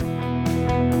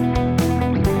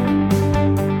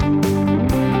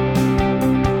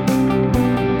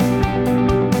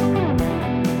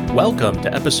Welcome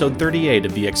to episode 38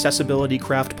 of the Accessibility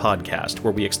Craft Podcast,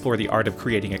 where we explore the art of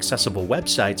creating accessible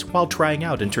websites while trying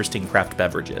out interesting craft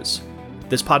beverages.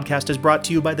 This podcast is brought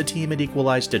to you by the team at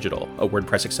Equalize Digital, a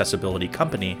WordPress accessibility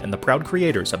company and the proud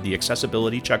creators of the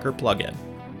Accessibility Checker plugin.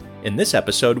 In this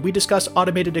episode, we discuss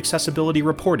automated accessibility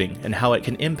reporting and how it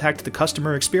can impact the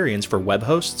customer experience for web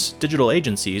hosts, digital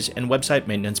agencies, and website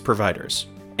maintenance providers.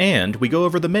 And we go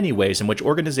over the many ways in which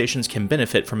organizations can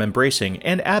benefit from embracing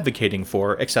and advocating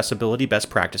for accessibility best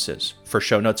practices. For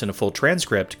show notes and a full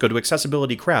transcript, go to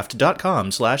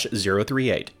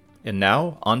accessibilitycraft.com/038. And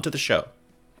now, on to the show.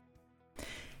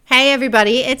 Hey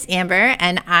everybody, it's Amber,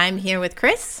 and I'm here with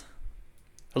Chris.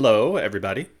 Hello,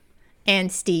 everybody.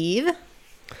 And Steve.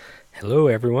 Hello,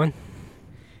 everyone.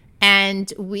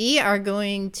 And we are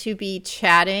going to be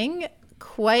chatting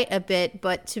quite a bit,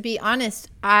 but to be honest,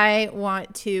 I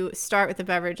want to start with the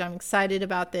beverage. I'm excited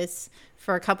about this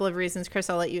for a couple of reasons. Chris,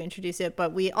 I'll let you introduce it,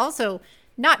 but we also,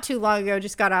 not too long ago,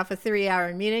 just got off a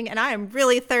 3-hour meeting, and I am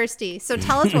really thirsty. So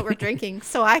tell us what we're drinking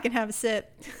so I can have a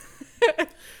sip.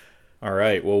 All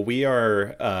right. Well, we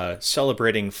are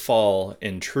celebrating fall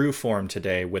in true form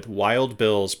today with Wild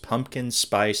Bill's Pumpkin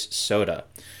Spice Soda.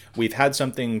 We've had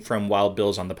something from Wild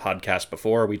Bill's on the podcast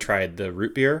before. We tried the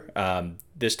root beer.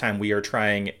 This time we are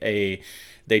trying they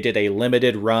did a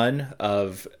limited run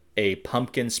of a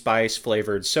pumpkin spice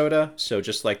flavored soda. So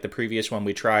just like the previous one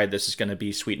we tried, this is going to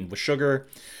be sweetened with sugar.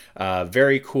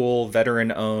 Very cool,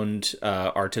 veteran owned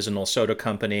artisanal soda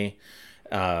company.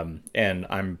 And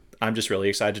I'm just really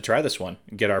excited to try this one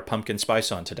and get our pumpkin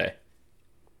spice on today.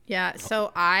 Yeah,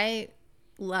 so I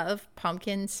love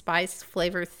pumpkin spice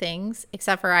flavor things,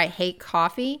 except for I hate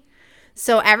coffee.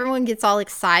 So everyone gets all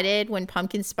excited when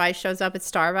pumpkin spice shows up at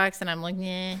Starbucks, and I'm like,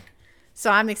 nah.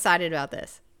 So I'm excited about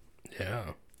this. Yeah.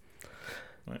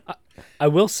 I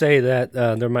will say that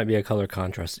there might be a color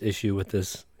contrast issue with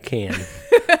this can.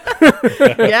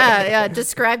 Yeah.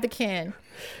 Describe the can.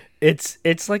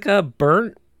 It's like a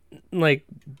burnt, like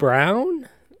brown,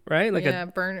 right? Like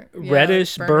a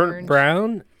reddish burnt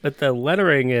brown, but the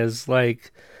lettering is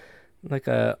like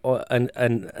an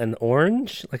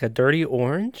orange, like a dirty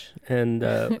orange,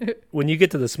 and when you get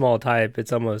to the small type,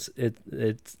 it's almost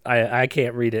I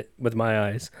can't read it with my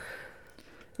eyes.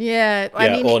 Yeah, I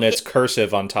mean, and it's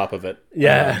cursive on top of it.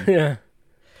 Yeah.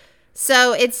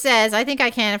 So it says, I think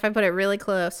I can if I put it really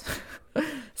close.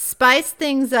 Spice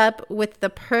things up with the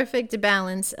perfect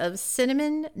balance of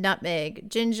cinnamon, nutmeg,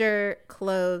 ginger,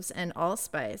 cloves, and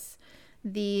allspice.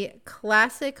 The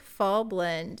classic fall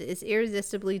blend is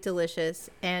irresistibly delicious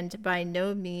and by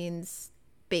no means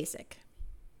basic.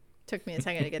 Took me a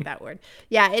second to get that word.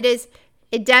 Yeah, it is.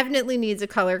 It definitely needs a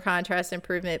color contrast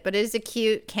improvement, but it is a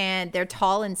cute can. They're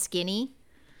tall and skinny.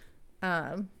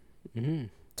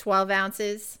 12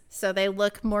 ounces. So they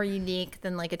look more unique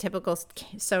than like a typical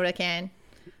soda can.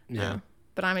 Yeah.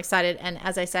 But I'm excited. And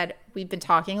as I said, we've been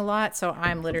talking a lot, so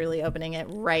I'm literally opening it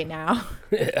right now.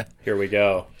 Yeah. Here we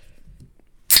go.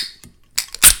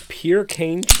 Pure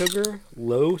cane sugar,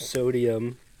 low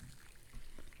sodium,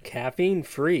 caffeine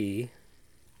free,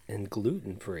 and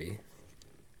gluten free.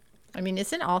 I mean,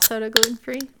 isn't all soda gluten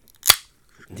free?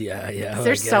 Yeah. Is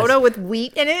there soda with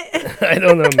wheat in it? I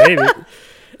don't know, maybe.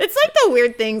 It's like the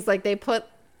weird things, like they put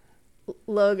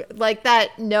logo, like that.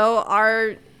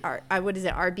 What is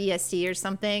it? RBSC or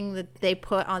something that they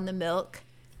put on the milk,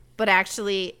 but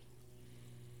actually,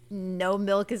 no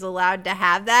milk is allowed to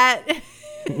have that.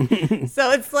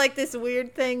 So it's like this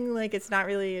weird thing, like it's not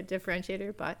really a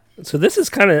differentiator, but so this is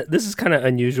kind of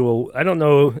unusual. I don't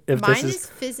know if mine this is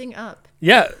fizzing up.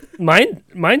 Yeah,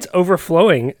 mine's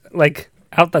overflowing like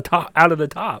out of the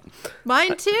top.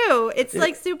 Mine too. It's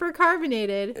like super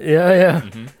carbonated. Yeah.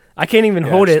 Mm-hmm. I can't even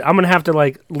hold Yes. it. I'm gonna have to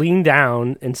like lean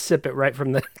down and sip it right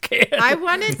from the can. I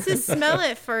wanted to smell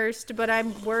it first, but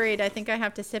I'm worried. I think I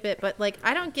have to sip it. But like,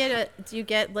 I don't get do you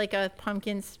get like a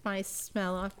pumpkin spice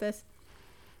smell off this?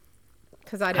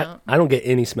 Because I don't. I don't get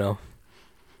any smell.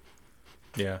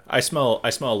 Yeah, I smell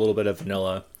a little bit of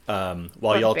vanilla. While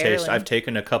But y'all barely. taste, I've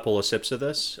taken a couple of sips of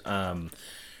this.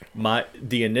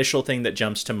 The initial thing that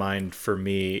jumps to mind for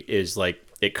me is like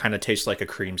it kind of tastes like a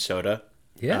cream soda.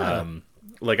 Yeah.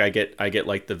 Like I get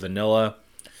like the vanilla,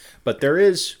 but there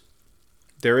is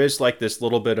like this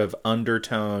little bit of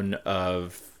undertone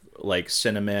of like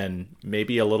cinnamon,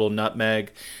 maybe a little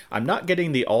nutmeg. I'm not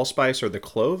getting the allspice or the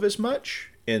clove as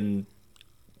much in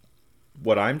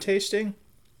what I'm tasting.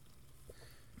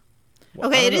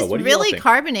 Okay, it is really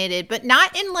carbonated, but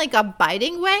not in like a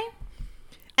biting way.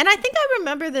 And I think I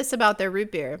remember this about their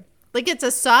root beer. Like it's a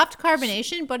soft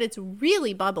carbonation, but it's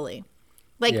really bubbly.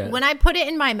 Like when I put it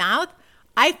in my mouth,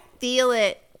 I feel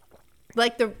it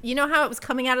Like you know how it was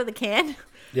coming out of the can?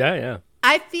 Yeah, yeah.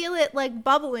 I feel it like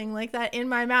bubbling like that in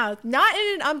my mouth. Not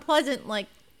in an unpleasant, like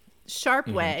sharp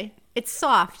way. It's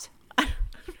soft.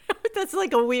 That's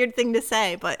like a weird thing to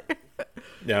say, but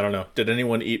yeah, I don't know. Did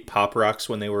anyone eat Pop Rocks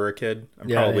when they were a kid? I'm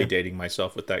probably dating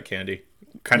myself with that candy.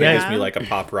 Kind of gives me like a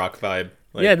Pop Rock vibe.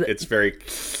 Like, it's very.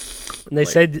 They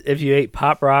said if you ate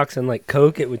Pop Rocks and like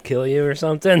Coke, it would kill you or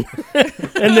something.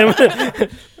 and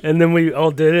then we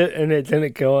all did it, and it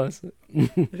didn't kill us.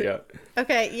 Yeah.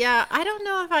 Okay. Yeah, I don't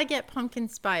know if I get pumpkin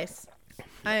spice.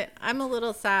 I'm a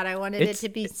little sad. I wanted it to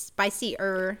be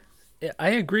spicier. I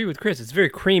agree with Chris. It's very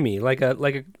creamy, like a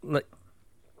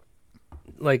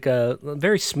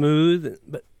very smooth.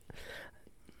 But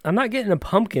I'm not getting a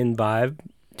pumpkin vibe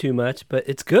too much. But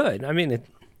it's good. I mean,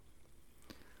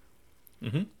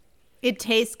 It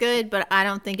tastes good, but I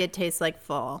don't think it tastes like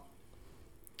fall.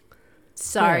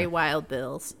 Sorry, Wild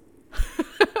Bills.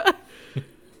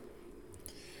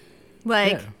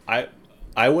 I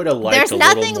would have liked there's a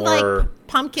nothing little more like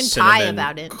pumpkin pie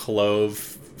about it. Clove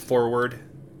forward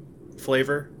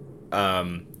flavor.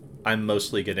 I'm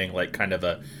mostly getting like kind of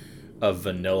a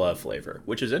vanilla flavor,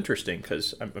 which is interesting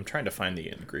because I'm trying to find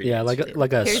the ingredients. Yeah,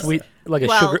 like a sweet, like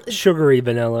a sugary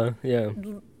vanilla. Yeah.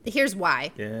 Here's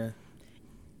why. Yeah.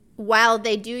 While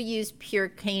they do use pure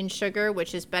cane sugar,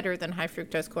 which is better than high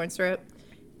fructose corn syrup,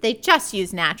 they just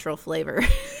use natural flavor.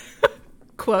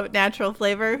 Quote, natural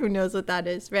flavor. Who knows what that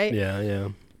is, right? Yeah, yeah.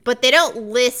 But they don't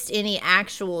list any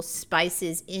actual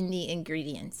spices in the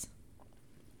ingredients.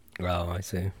 Oh, I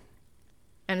see.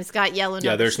 And it's got yellow number 6.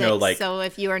 Yeah, there's no like so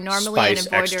if you are normally spice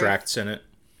an avoider, extracts in it.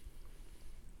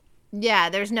 Yeah,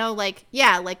 there's no like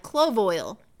clove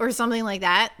oil or something like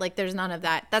that. Like there's none of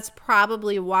that. That's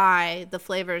probably why the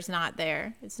flavor is not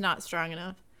there. It's not strong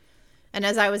enough. And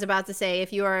as I was about to say,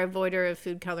 if you are a avoider of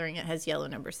food coloring, it has yellow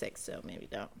number 6, so maybe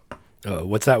don't. Oh,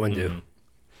 what's that one do?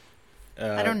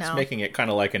 I don't know. It's making it kind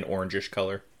of like an orangish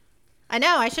color. I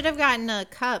know. I should have gotten a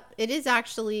cup. It is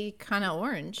actually kind of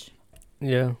orange.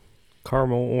 Yeah.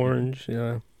 Caramel orange,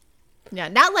 yeah. Yeah,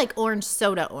 not like orange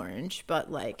soda orange,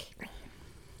 but like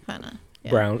kind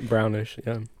of brownish,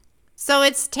 yeah. So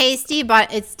it's tasty,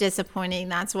 but it's disappointing.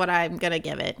 That's what I'm going to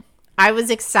give it. I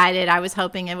was excited. I was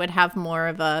hoping it would have more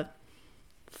of a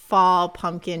fall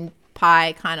pumpkin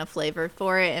pie kind of flavor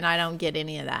for it, and I don't get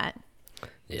any of that.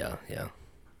 Yeah.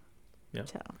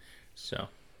 So,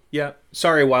 yeah.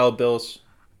 Sorry, Wild Bills,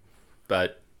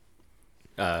 but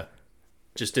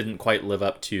just didn't quite live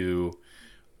up to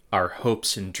our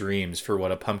hopes and dreams for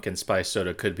what a pumpkin spice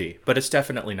soda could be. But it's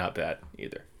definitely not bad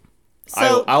either.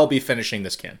 So, I'll be finishing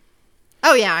this can.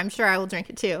 Oh yeah, I'm sure I will drink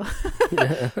it too.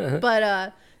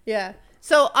 But yeah.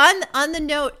 So on the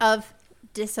note of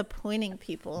disappointing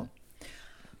people,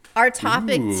 our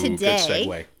topic today.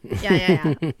 Good segue.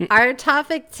 Yeah. Our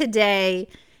topic today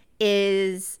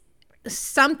is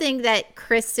something that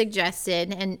Chris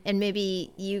suggested, and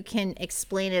maybe you can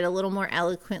explain it a little more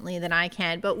eloquently than I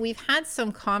can, but we've had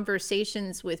some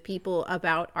conversations with people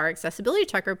about our accessibility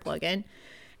checker plugin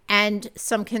and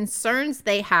some concerns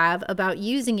they have about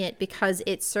using it because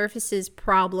it surfaces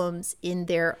problems in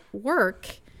their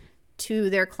work to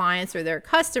their clients or their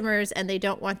customers, and they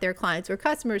don't want their clients or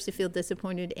customers to feel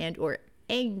disappointed and or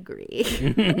angry.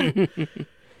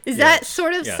 Is that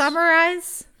sort of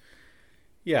summarize?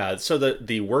 Yeah, so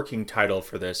the working title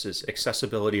for this is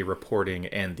Accessibility Reporting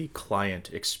and the Client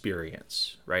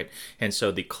Experience, right? And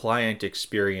so the client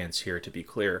experience here, to be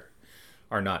clear,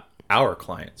 are not our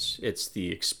clients. It's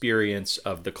the experience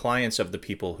of the clients of the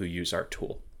people who use our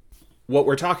tool. What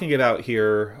we're talking about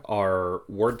here are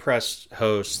WordPress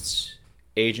hosts,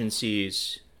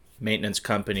 agencies, maintenance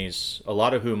companies, a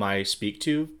lot of whom I speak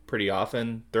to pretty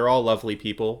often. They're all lovely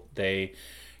people. They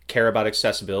care about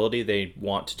accessibility. They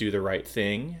want to do the right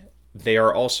thing. They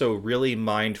are also really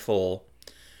mindful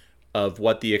of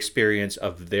what the experience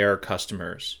of their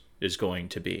customers is going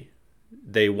to be.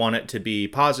 They want it to be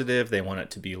positive. They want it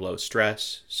to be low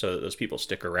stress so that those people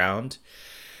stick around.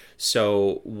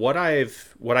 So what I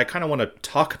kind of want to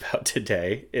talk about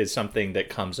today is something that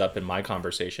comes up in my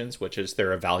conversations, which is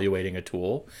they're evaluating a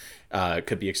tool. It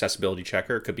could be Accessibility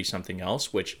Checker, it could be something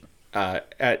else, which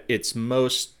at its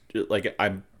most, like,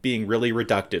 I'm being really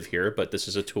reductive here, but this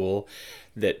is a tool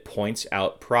that points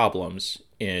out problems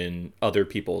in other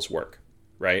people's work,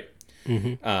 right?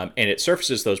 Mm-hmm. And it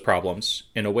surfaces those problems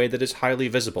in a way that is highly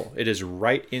visible. It is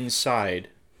right inside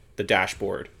the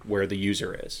dashboard where the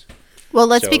user is. Well,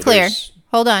 let's be clear.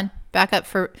 Hold on. Back up.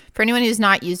 For anyone who's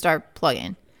not used our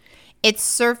plugin, it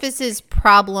surfaces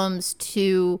problems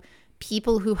to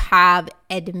people who have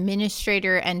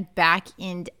administrator and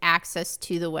back-end access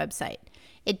to the website.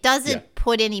 It doesn't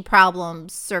put any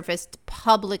problems surfaced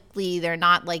publicly. They're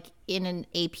not like in an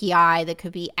API that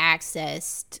could be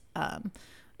accessed.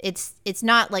 It's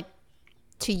not like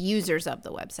to users of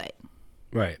the website.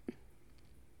 Right.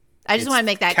 I just want to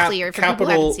make that clear for people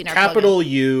who haven't seen our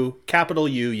plugin. Capital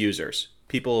U users,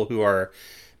 people who are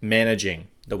managing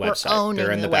the website. Or owning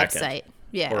they're in the back website. end.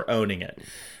 Yeah. Or owning it.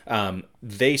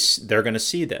 They're going to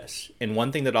see this. And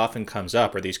one thing that often comes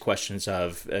up are these questions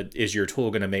of, is your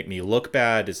tool going to make me look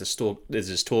bad? Is this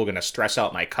tool going to stress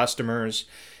out my customers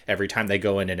every time they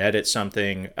go in and edit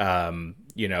something? Am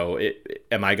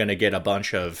I going to get a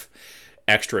bunch of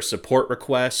extra support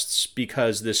requests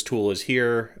because this tool is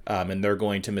here, and they're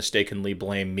going to mistakenly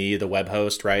blame me, the web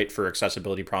host, right, for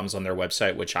accessibility problems on their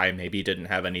website, which I maybe didn't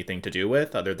have anything to do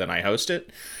with other than I host it.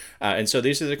 And so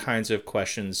these are the kinds of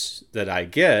questions that I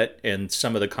get in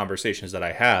some of the conversations that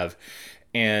I have.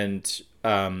 And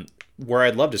where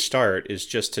I'd love to start is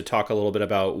just to talk a little bit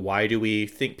about why do we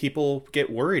think people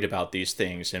get worried about these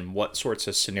things, and what sorts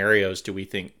of scenarios do we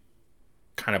think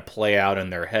kind of play out in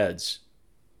their heads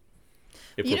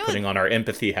if we're putting on our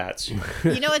empathy hats.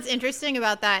 You know what's interesting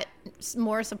about that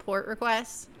more support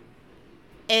requests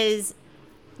is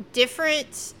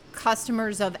different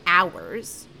customers of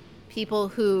ours, people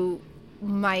who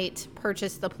might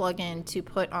purchase the plugin to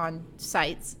put on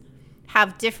sites,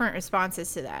 have different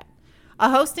responses to that. A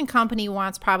hosting company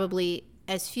wants probably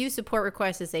as few support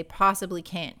requests as they possibly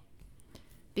can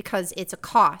because it's a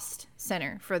cost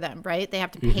center for them, right? They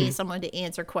have to pay someone to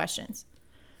answer questions.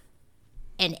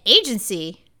 An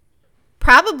agency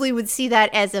probably would see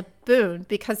that as a boon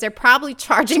because they're probably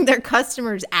charging their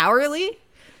customers hourly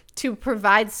to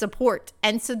provide support.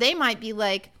 And so they might be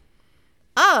like,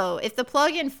 oh, if the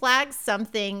plugin flags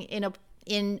something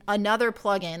in another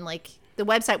plugin, like the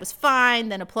website was fine,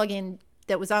 then a plugin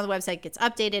that was on the website gets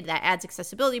updated, that adds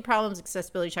accessibility problems,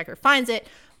 accessibility checker finds it,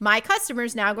 my customer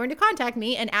is now going to contact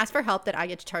me and ask for help that I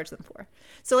get to charge them for.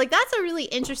 So like that's a really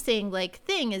interesting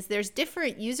thing is there's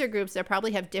different user groups that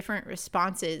probably have different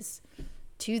responses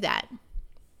to that.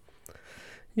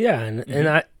 Yeah,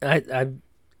 and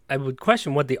I would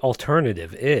question what the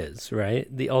alternative is, right?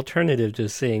 The alternative to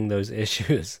seeing those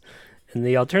issues. And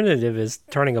the alternative is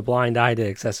turning a blind eye to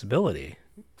accessibility,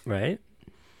 right?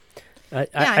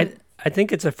 I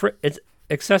think it's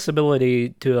accessibility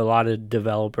to a lot of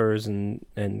developers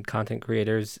and content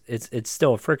creators. It's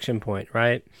still a friction point,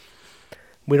 right?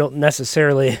 We don't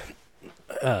necessarily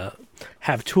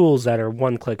have tools that are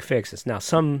one-click fixes. Now,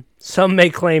 some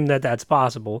may claim that that's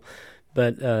possible,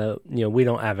 but we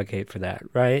don't advocate for that,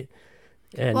 right?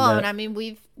 And I mean,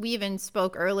 we even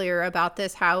spoke earlier about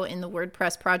this, how in the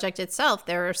WordPress project itself,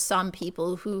 there are some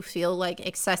people who feel like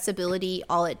accessibility,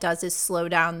 all it does is slow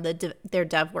down their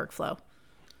dev workflow.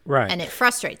 Right. And it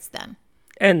frustrates them.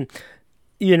 And,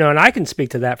 and I can speak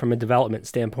to that from a development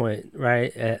standpoint,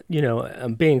 right?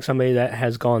 Being somebody that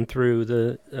has gone through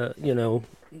the,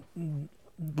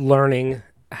 learning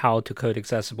how to code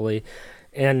accessibly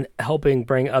and helping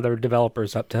bring other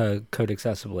developers up to code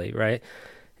accessibly, right?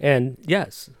 And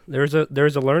yes, there's a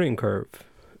learning curve,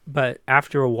 but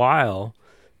after a while,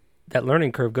 that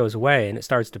learning curve goes away and it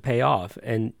starts to pay off,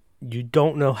 and you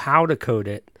don't know how to code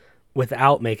it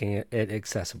without making it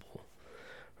accessible,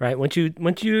 right? Once you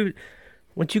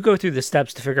go through the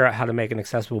steps to figure out how to make an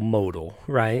accessible modal,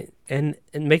 right? And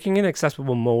making an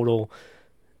accessible modal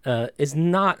is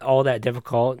not all that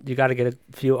difficult. You got to get a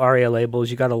few ARIA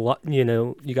labels. You got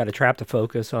to trap the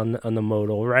focus on the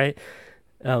modal, right?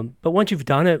 But once you've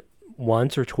done it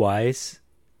once or twice,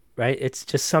 right, it's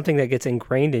just something that gets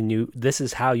ingrained in you. This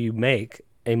is how you make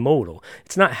a modal.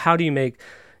 It's not how do you make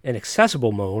an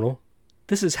accessible modal.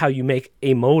 This is how you make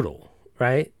a modal,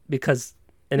 right? Because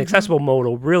an accessible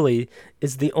modal really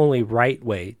is the only right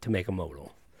way to make a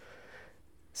modal.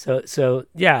 So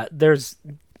yeah, there's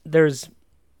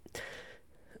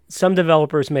some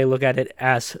developers may look at it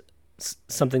as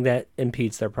something that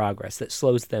impedes their progress, that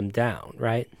slows them down,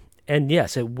 right? And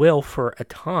yes, it will for a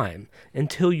time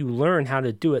until you learn how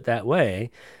to do it that way.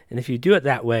 And if you do it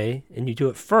that way and you do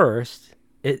it first,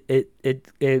 you're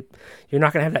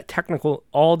not going to have that technical,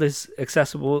 all this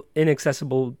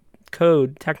inaccessible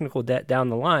code, technical debt down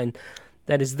the line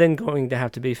that is then going to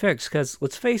have to be fixed. Because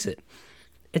let's face it,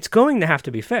 it's going to have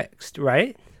to be fixed,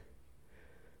 right?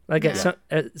 Like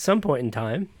at some point in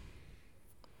time.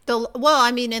 The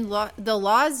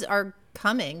laws are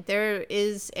coming. There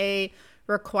is a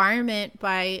requirement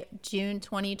by June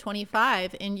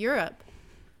 2025 in Europe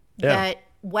that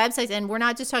websites, and we're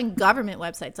not just talking government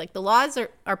websites, like the laws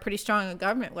are pretty strong on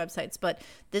government websites, but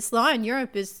this law in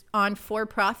Europe is on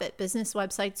for-profit business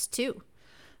websites too.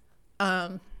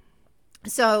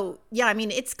 So, yeah, I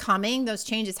mean, it's coming. Those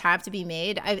changes have to be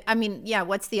made. I mean, yeah,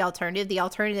 what's the alternative? The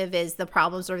alternative is the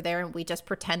problems are there and we just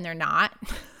pretend they're not.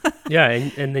 Yeah,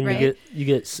 and then Right? you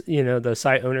get the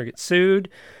site owner gets sued,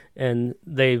 and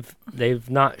they've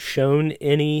not shown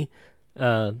any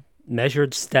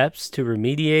measured steps to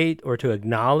remediate or to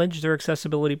acknowledge their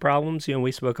accessibility problems.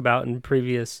 We spoke about in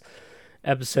previous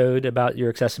episode about your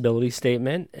accessibility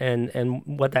statement, and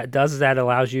what that does is that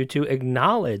allows you to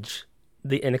acknowledge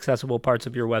the inaccessible parts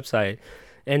of your website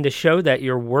and to show that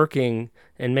you're working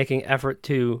and making effort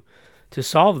to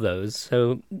solve those.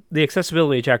 So the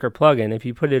accessibility checker plugin, if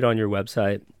you put it on your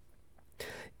website,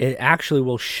 it actually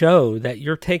will show that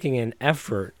you're taking an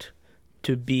effort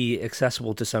to be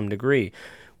accessible to some degree.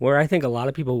 Where I think a lot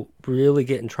of people really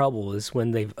get in trouble is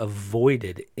when they've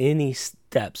avoided any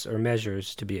steps or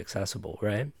measures to be accessible,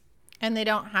 right? And they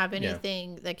don't have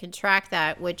anything that can track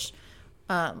that, which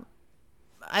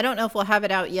I don't know if we'll have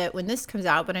it out yet when this comes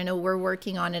out, but I know we're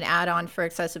working on an add-on for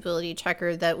Accessibility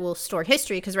Checker that will store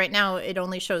history, because right now it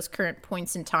only shows current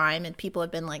points in time, and people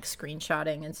have been like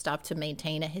screenshotting and stuff to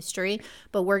maintain a history.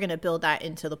 But we're going to build that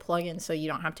into the plugin so you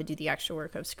don't have to do the extra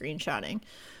work of screenshotting.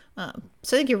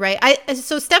 So I think you're right.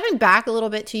 So stepping back a little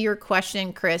bit to your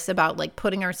question, Chris, about like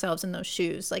putting ourselves in those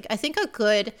shoes, like I think a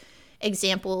good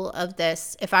example of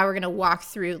this, if I were going to walk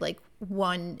through like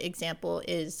one example,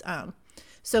 is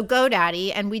so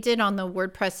GoDaddy, and we did on the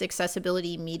WordPress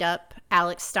accessibility meetup,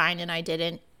 Alex Stein and I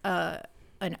did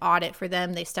an audit for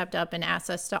them. They stepped up and asked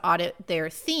us to audit their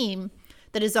theme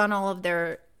that is on all of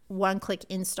their one-click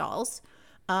installs.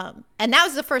 And that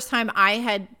was the first time I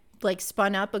had like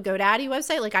spun up a GoDaddy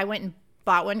website. Like I went and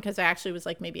bought one because I actually was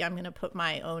like, maybe I'm going to put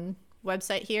my own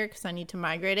website here because I need to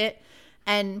migrate it.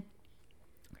 And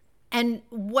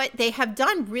what they have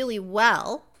done really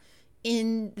well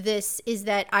in this is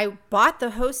that I bought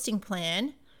the hosting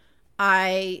plan.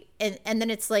 And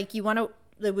then it's like it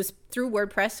was through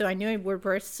WordPress, so I knew I had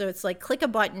WordPress. So it's like click a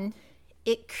button.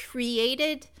 It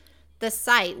created the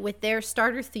site with their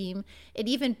starter theme. It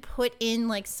even put in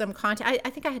like some content. I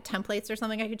think I had templates or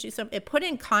something I could choose some. It put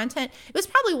in content. It was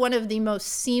probably one of the most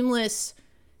seamless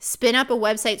spin up a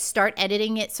website, start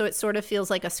editing it so it sort of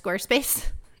feels like a Squarespace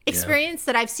experience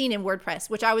that I've seen in WordPress,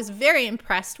 which I was very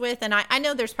impressed with. And I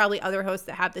know there's probably other hosts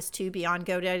that have this too beyond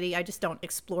GoDaddy. I just don't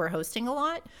explore hosting a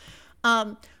lot.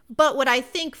 But what I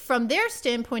think from their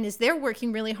standpoint is they're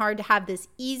working really hard to have this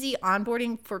easy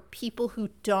onboarding for people who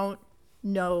don't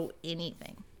know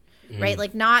anything, right?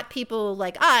 Like not people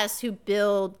like us who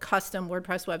build custom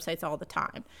WordPress websites all the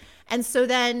time. And so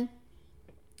then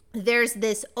there's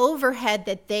this overhead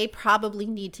that they probably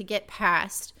need to get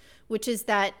past, which is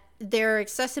that there are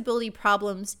accessibility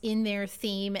problems in their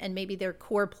theme and maybe their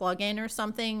core plugin or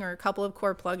something, or a couple of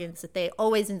core plugins that they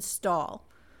always install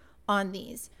on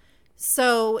these.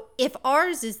 So if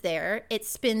ours is there, it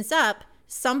spins up,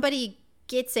 somebody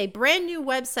gets a brand new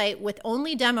website with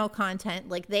only demo content,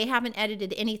 like they haven't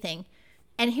edited anything,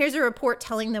 and here's a report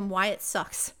telling them why it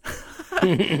sucks.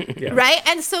 Right?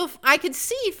 And so I could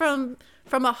see from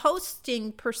a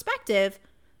hosting perspective,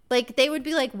 like they would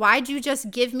be like, why'd you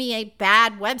just give me a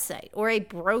bad website or a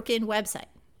broken website?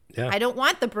 Yeah. I don't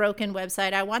want the broken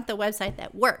website. I want the website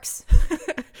that works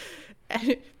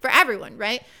for everyone,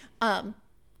 right?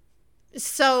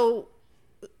 So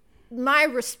my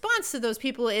response to those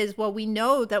people is, well, we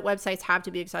know that websites have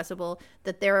to be accessible,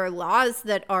 that there are laws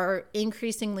that are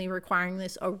increasingly requiring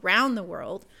this around the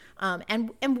world.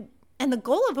 And the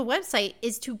goal of a website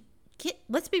is to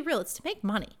let's be real, it's to make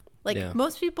money. Like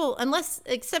most people,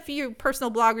 except for your personal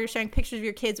blog where you're sharing pictures of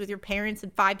your kids with your parents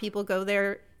and 5 people go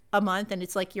there a month and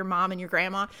it's like your mom and your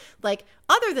grandma. Like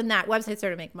other than that, websites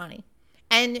are to make money.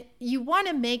 And you want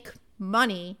to make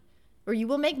money, or you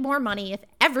will make more money if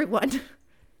everyone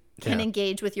can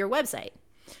engage with your website.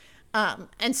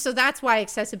 And so that's why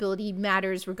accessibility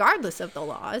matters regardless of the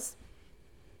laws.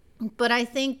 But I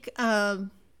think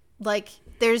like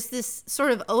there's this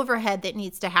sort of overhead that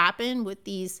needs to happen with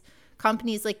these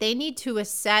companies. Like they need to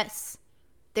assess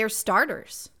their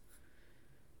starters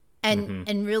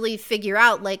and really figure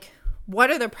out like what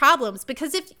are the problems,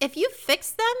 because if you fix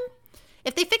them,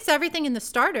 if they fix everything in the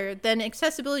starter, then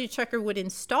Accessibility Checker would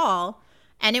install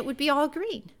and it would be all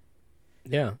green.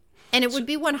 Yeah. And it would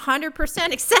be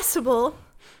 100% accessible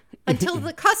until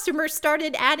the customer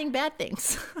started adding bad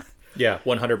things.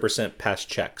 100% pass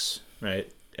checks,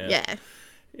 right?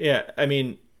 Yeah. I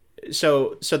mean,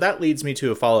 so that leads me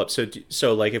to a follow-up.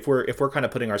 So like if we're kind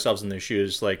of putting ourselves in their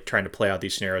shoes, like trying to play out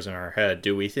these scenarios in our head,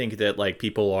 do we think that like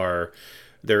people are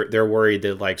they're worried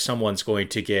that like someone's going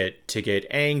to get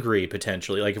angry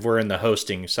potentially. Like if we're in the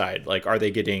hosting side, like are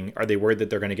they worried that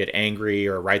they're going to get angry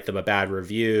or write them a bad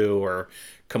review or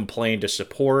complain to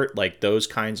support? Like those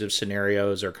kinds of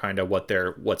scenarios are kind of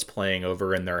what's playing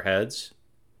over in their heads.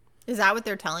 Is that what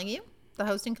they're telling you, the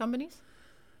hosting companies?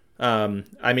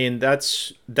 I mean,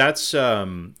 that's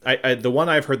the one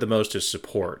I've heard the most is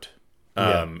support.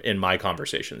 In my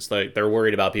conversations, like they're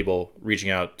worried about people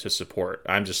reaching out to support.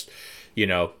 I'm just,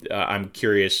 I'm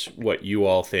curious what you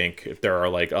all think, if there are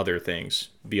like other things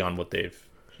beyond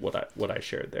what I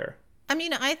shared there. I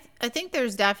mean, I think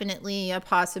there's definitely a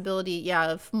possibility,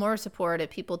 of more support if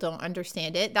people don't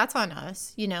understand it. That's on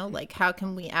us, like how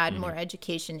can we add more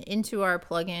education into our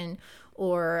plugin,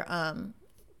 or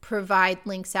provide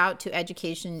links out to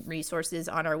education resources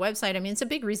on our website. I mean, it's a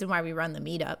big reason why we run the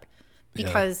meetup,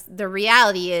 because the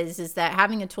reality is that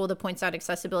having a tool that points out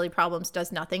accessibility problems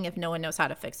does nothing if no one knows how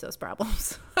to fix those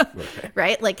problems,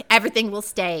 right? Like everything will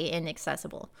stay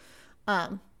inaccessible.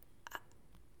 I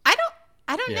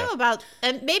don't know about,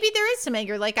 and maybe there is some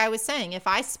anger. Like I was saying, if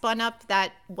I spun up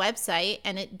that website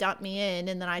and it dumped me in,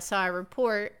 and then I saw a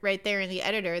report right there in the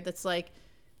editor that's like,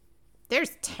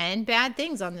 there's 10 bad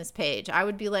things on this page, I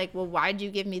would be like, well, why'd you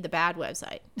give me the bad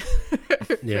website?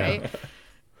 Right?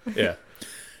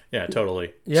 Yeah,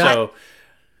 totally. Yeah. So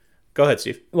go ahead,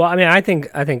 Steve. Well, I mean, I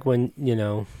think when,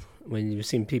 when you've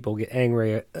seen people get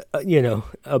angry,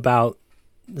 about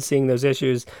seeing those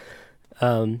issues,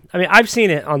 I mean, I've seen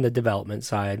it on the development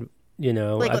side,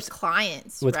 like with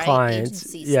clients, with right?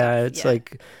 clients. Agency Yeah. stuff. It's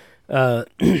like,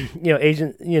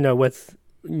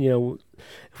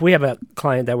 if we have a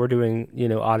client that we're doing,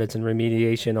 audits and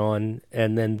remediation on,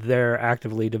 and then they're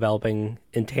actively developing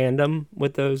in tandem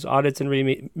with those audits and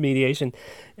remediation,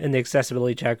 and the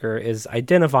accessibility checker is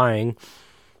identifying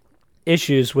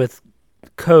issues with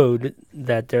code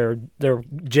that they're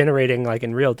generating like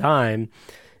in real time,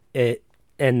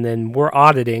 and then we're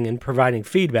auditing and providing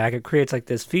feedback. It creates like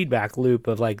this feedback loop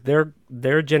of like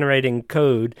they're generating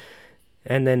code,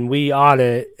 and then we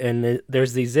audit, and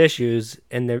there's these issues,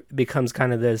 and there becomes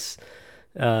kind of this,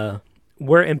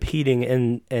 we're impeding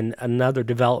in another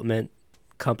development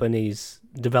company's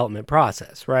development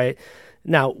process, right?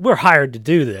 Now, we're hired to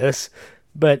do this,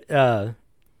 but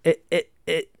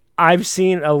I've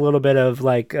seen a little bit of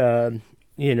like, kind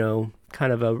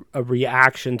of a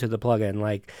reaction to the plugin.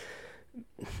 Like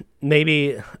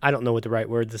maybe, I don't know what the right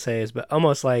word to say is, but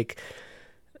almost like,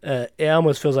 it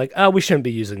almost feels like, oh, we shouldn't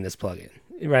be using this plugin,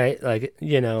 right? Like,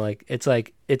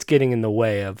 it's getting in the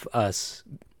way of us,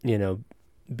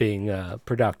 being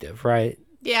productive, right?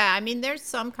 Yeah, I mean, there's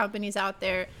some companies out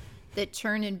there that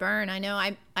churn and burn. I know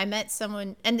I met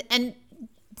someone, and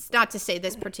it's not to say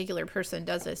this particular person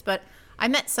does this, but I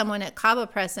met someone at Cabo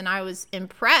Press, and I was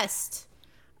impressed.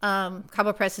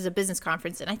 Cabo Press is a business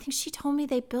conference, and I think she told me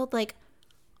they build like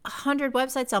 100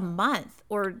 websites a month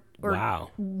or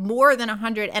wow, more than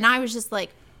 100. And I was just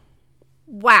like,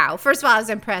 wow. First of all, I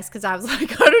was impressed because I was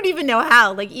like, I don't even know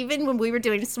how. Like, even when we were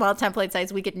doing small template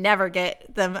sites, we could never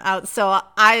get them out. So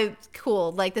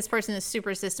cool. Like, this person is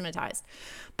super systematized.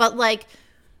 But like,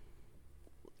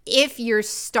 if your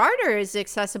starter is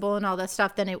accessible and all that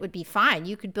stuff, then it would be fine.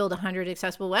 You could build 100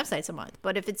 accessible websites a month.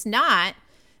 But if it's not,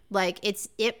 like,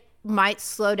 it might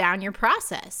slow down your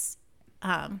process.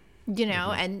 And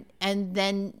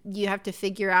then you have to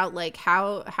figure out like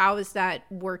how is that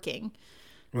working?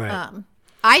 Right.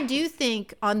 I do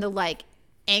think on the like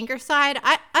anger side,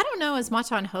 I don't know as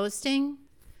much on hosting,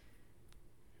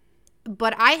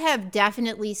 but I have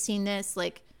definitely seen this.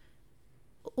 Like,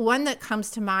 one that comes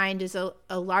to mind is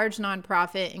a large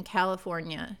nonprofit in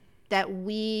California that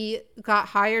we got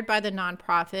hired by the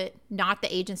nonprofit, not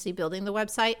the agency building the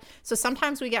website. So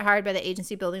sometimes we get hired by the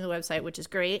agency building the website, which is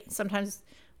great. Sometimes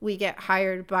we get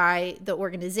hired by the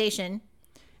organization,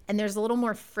 and there's a little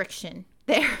more friction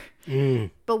there.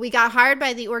 But we got hired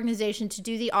by the organization to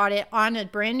do the audit on a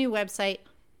brand new website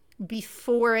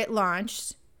before it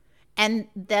launched. And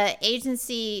the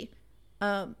agency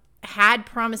had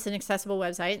promised an accessible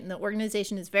website, and the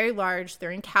organization is very large.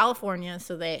 They're in California,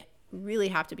 so they really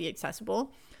have to be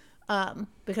accessible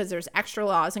because there's extra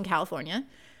laws in California.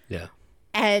 Yeah.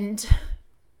 And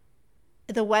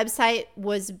the website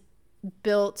was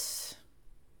built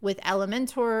with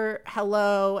Elementor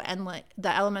Hello and like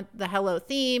the Hello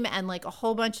theme and like a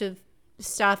whole bunch of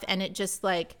stuff, and it just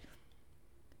like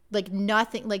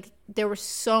nothing, like there were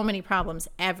so many problems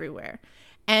everywhere.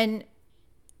 And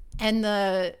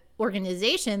the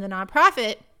organization, the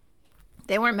nonprofit,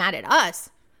 they weren't mad at us,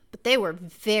 but they were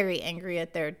very angry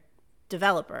at their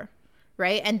developer,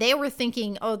 right? And they were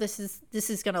thinking, oh, this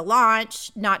is going to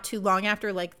launch not too long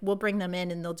after. Like, we'll bring them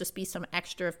in and there'll just be some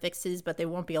extra fixes, but they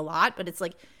won't be a lot. But it's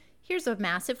like, here's a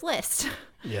massive list.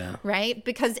 Yeah. Right?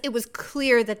 Because it was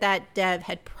clear that that dev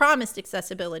had promised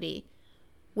accessibility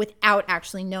without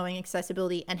actually knowing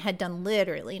accessibility and had done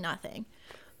literally nothing.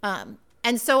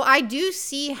 And so I do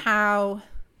see how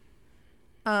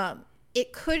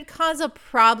it could cause a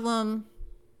problem.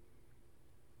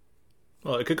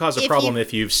 Well, it could cause a problem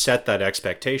if you've set that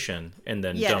expectation and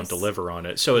then don't deliver on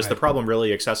it. So is the problem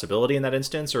really accessibility in that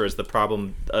instance, or is the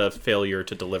problem a failure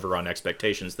to deliver on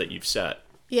expectations that you've set?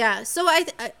 Yeah, so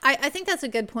I think that's a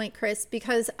good point, Chris,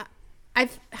 because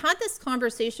I've had this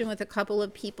conversation with a couple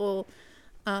of people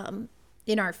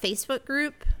in our Facebook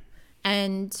group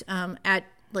and at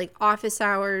like office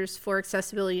hours for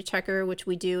Accessibility Checker, which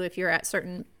we do. If you're at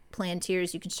certain plan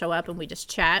tiers, you can show up and we just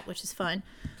chat, which is fun.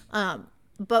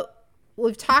 But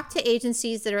we've talked to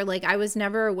agencies that are like, I was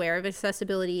never aware of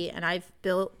accessibility and I've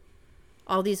built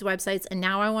all these websites and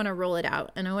now I want to roll it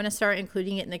out and I want to start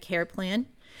including it in the care plan.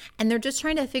 And they're just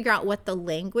trying to figure out what the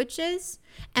language is.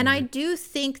 And I do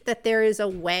think that there is a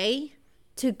way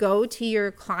to go to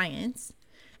your clients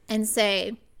and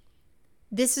say,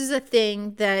 this is a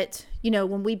thing that, you know,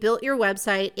 when we built your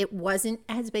website, it wasn't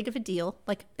as big of a deal.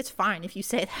 Like, it's fine if you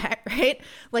say that, right?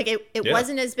 Like, it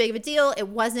wasn't as big of a deal. It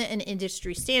wasn't an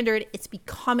industry standard. It's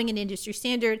becoming an industry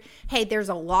standard. Hey, there's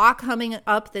a law coming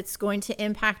up that's going to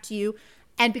impact you.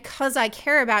 And because I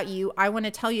care about you, I want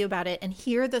to tell you about it. And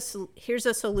here's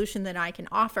a solution that I can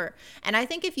offer. And I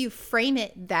think if you frame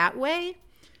it that way,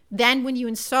 then when you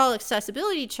install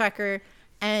Accessibility Checker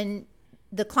and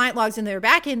the client logs in their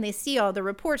backend, they see all the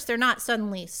reports, they're not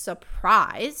suddenly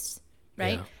surprised,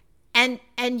 right? Yeah.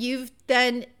 And you've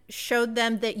then showed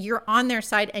them that you're on their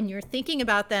side and you're thinking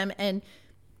about them. And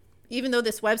even though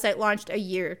this website launched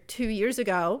 2 years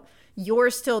ago, you're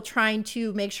still trying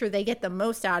to make sure they get the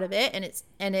most out of it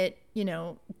and it, you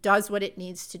know, does what it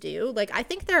needs to do. Like, I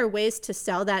think there are ways to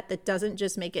sell that doesn't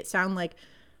just make it sound like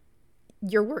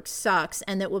your work sucks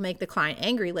and that will make the client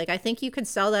angry. Like, I think you can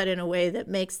sell that in a way that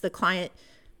makes the client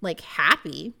like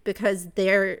happy because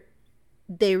they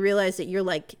realize that you're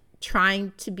like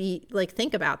trying to be like,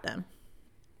 think about them.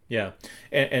 Yeah.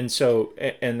 And so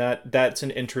that's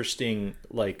an interesting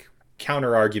like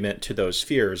counter argument to those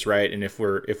fears, right? And if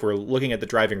we're looking at the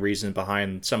driving reason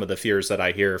behind some of the fears that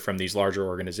I hear from these larger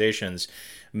organizations,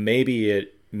 maybe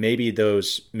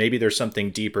there's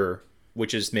something deeper,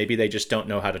 which is maybe they just don't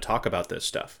know how to talk about this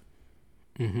stuff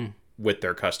with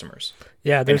their customers.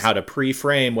 Yeah, and how to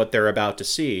pre-frame what they're about to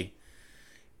see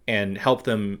and help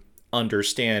them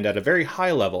understand at a very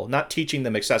high level, not teaching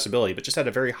them accessibility, but just at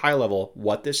a very high level,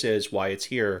 what this is, why it's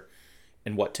here,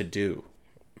 and what to do.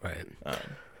 Right.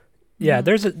 Yeah,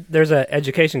 there's a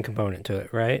education component to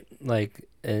it, right? Like,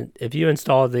 if you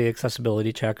install the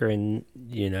Accessibility Checker and,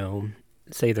 you know,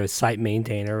 say the site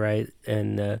maintainer, right,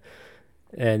 and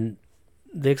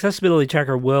the Accessibility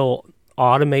Checker will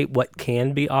automate what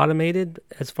can be automated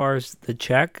as far as the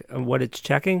check and what it's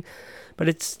checking, but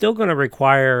it's still going to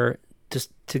require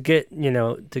just to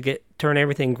turn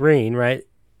everything green, right?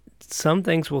 Some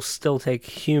things will still take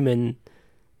human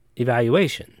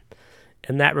evaluation,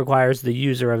 and that requires the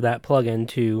user of that plugin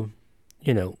to,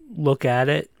 you know, look at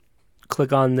it,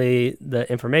 click on the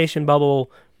information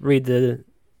bubble, read the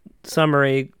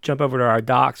summary, jump over to our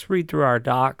docs, read through our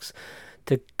docs,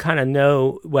 to kind of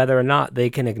know whether or not they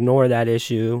can ignore that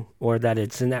issue or that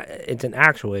it's an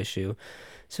actual issue.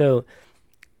 So,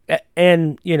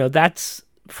 and, you know, that's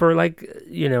for like,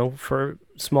 you know, for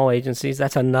small agencies,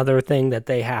 that's another thing that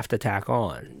they have to tack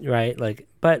on, right? Like,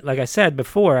 but like I said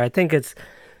before, I think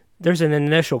there's an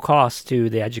initial cost to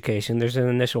the education. There's an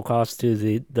initial cost to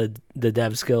the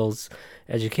dev skills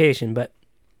education. But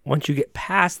once you get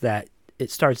past that, it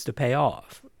starts to pay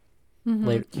off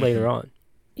later on.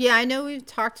 Yeah, I know we've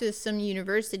talked to some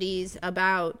universities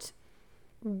about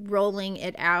rolling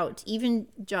it out, even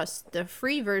just the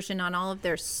free version on all of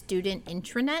their student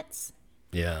intranets.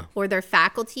 Yeah. Or their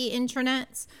faculty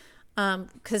intranets.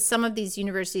 Because some of these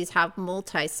universities have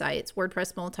multi-sites,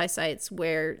 WordPress multi-sites,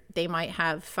 where they might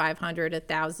have 500,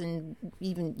 1,000,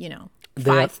 even, you know,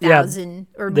 5,000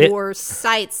 more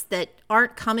sites that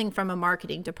aren't coming from a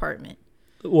marketing department.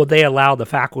 Well, they allow the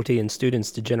faculty and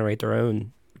students to generate their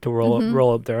own, to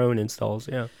roll up their own installs.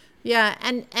 Yeah. Yeah.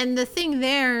 And the thing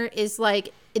there is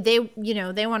like, they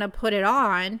want to put it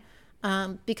on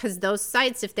because those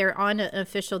sites, if they're on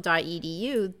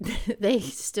official.edu, they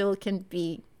still can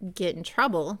get in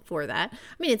trouble for that. I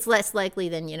mean, it's less likely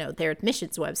than, you know, their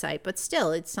admissions website, but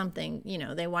still it's something, you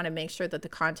know, they want to make sure that the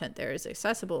content there is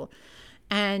accessible.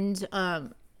 And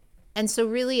And so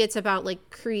really it's about like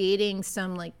creating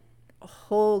some like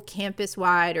whole campus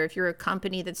wide, or if you're a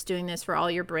company that's doing this for all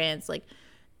your brands, like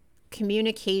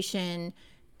communication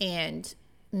and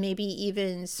maybe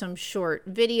even some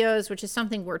short videos, which is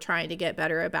something we're trying to get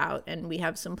better about. And we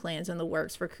have some plans in the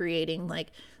works for creating like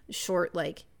short,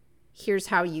 like, here's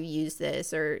how you use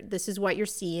this, or this is what you're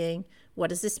seeing. What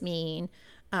does this mean?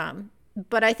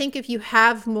 But I think if you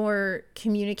have more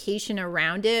communication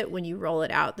around it when you roll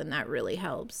it out, then that really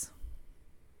helps.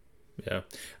 Yeah.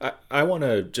 I want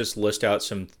to just list out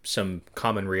some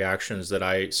common reactions that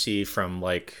I see from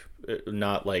like,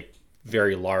 not like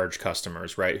very large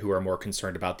customers, right, who are more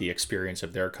concerned about the experience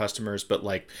of their customers, but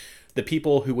like the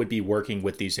people who would be working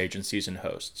with these agencies and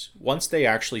hosts. Once they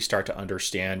actually start to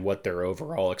understand what their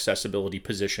overall accessibility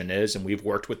position is, and we've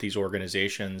worked with these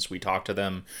organizations, we talk to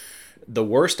them, the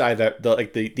worst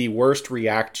the worst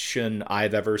reaction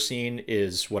I've ever seen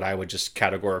is what I would just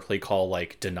categorically call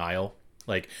like denial.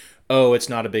 Like, oh, it's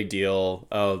not a big deal.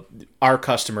 Oh, our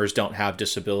customers don't have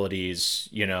disabilities,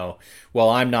 you know. Well,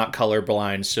 I'm not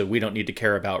colorblind, so we don't need to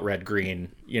care about red, green,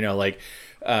 you know, like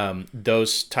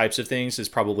those types of things is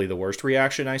probably the worst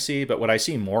reaction I see. But what I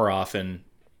see more often,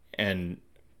 and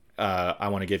I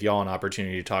want to give y'all an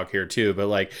opportunity to talk here too, but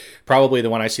like probably the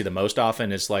one I see the most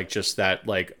often is like just that,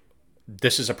 like,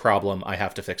 this is a problem, I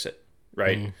have to fix it,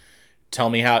 right? Mm. Tell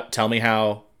me how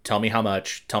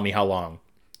much, tell me how long.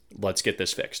 Let's get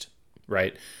this fixed,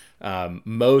 right?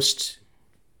 Most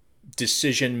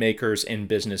decision makers in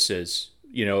businesses,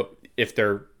 you know,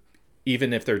 whether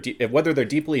they're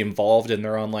deeply involved in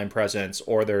their online presence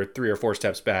or they're 3 or 4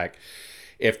 steps back,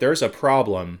 if there's a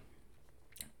problem,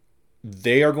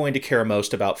 they are going to care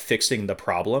most about fixing the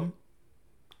problem.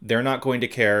 They're not going to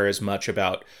care as much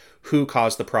about who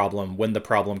caused the problem, when the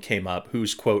problem came up,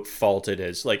 whose quote fault it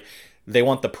is. Like, they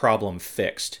want the problem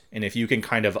fixed. And if you can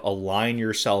kind of align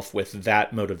yourself with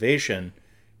that motivation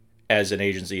as an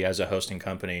agency, as a hosting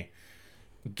company,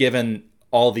 given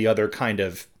all the other kind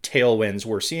of tailwinds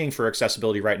we're seeing for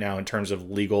accessibility right now in terms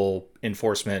of legal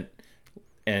enforcement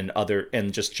and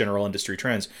just general industry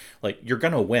trends, like, you're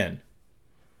going to win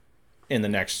in the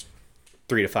next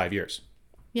 3 to 5 years.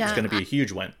 Yeah, it's going to be a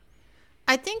huge win.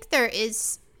 I think there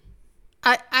is,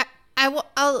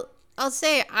 I'll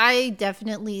say I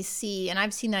definitely see, and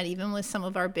I've seen that even with some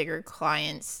of our bigger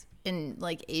clients in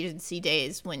like agency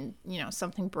days when, you know,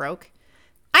 something broke.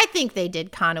 I think they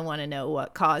did kind of want to know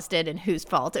what caused it and whose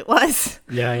fault it was.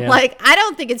 Yeah. Like, I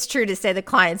don't think it's true to say the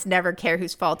clients never care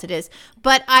whose fault it is,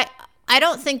 but I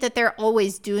don't think that they're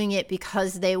always doing it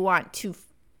because they want to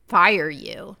fire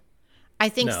you. I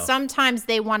think sometimes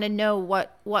they want to know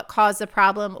what caused the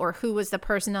problem, or who was the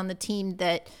person on the team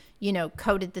that, you know,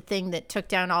 coded the thing that took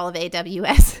down all of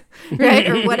AWS, right?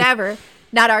 Or whatever.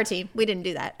 Not our team. We didn't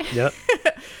do that. Yep.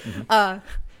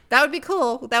 That would be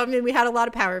cool. That would mean we had a lot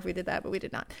of power if we did that, but we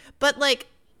did not. But like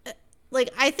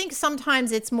I think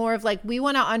sometimes it's more of like, we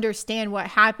want to understand what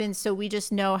happened so we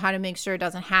just know how to make sure it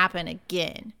doesn't happen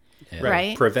again. Yeah.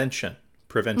 Right? Prevention,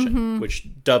 mm-hmm. which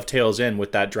dovetails in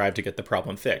with that drive to get the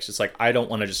problem fixed. It's like, I don't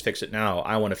want to just fix it now.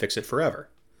 I want to fix it forever.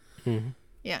 Mm-hmm.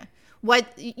 Yeah.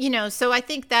 So I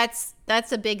think that's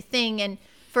a big thing. And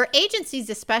for agencies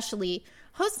especially,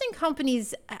 hosting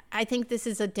companies, I think this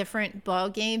is a different ball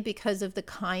game because of the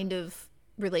kind of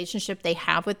relationship they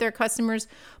have with their customers.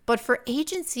 But for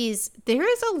agencies, there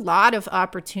is a lot of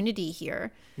opportunity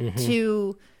here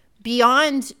to,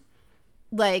 beyond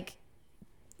like,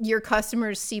 your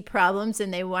customers see problems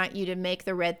and they want you to make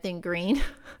the red thing green,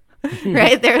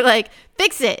 right? They're like,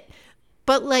 fix it.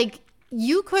 But like,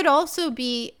 you could also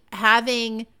be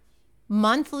having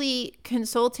monthly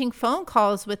consulting phone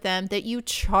calls with them that you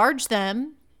charge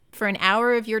them for an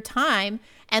hour of your time.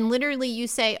 And literally you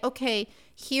say, okay,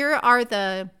 here are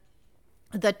the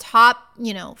top,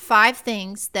 5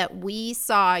 things that we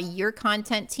saw your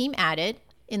content team added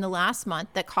in the last month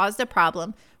that caused a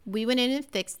problem. We went in and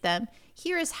fixed them.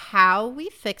 Here is how we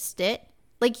fixed it.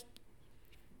 Like,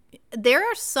 there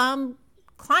are some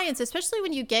clients, especially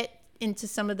when you get into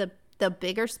some of the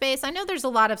bigger space. I know there's a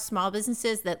lot of small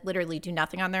businesses that literally do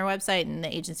nothing on their website and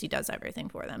the agency does everything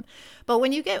for them. But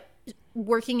when you get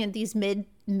working in these mid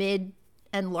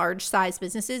and large size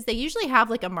businesses, they usually have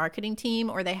like a marketing team,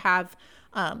 or they have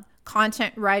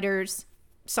content writers,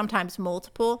 sometimes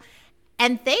multiple,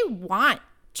 and they want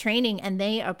training and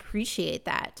they appreciate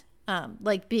that.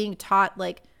 Like being taught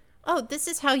like, oh, this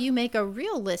is how you make a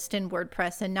real list in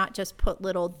WordPress and not just put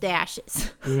little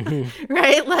dashes,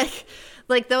 right?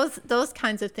 Like those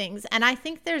kinds of things. And I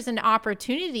think there's an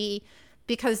opportunity,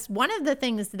 because one of the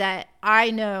things that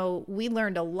I know we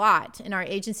learned a lot in our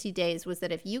agency days was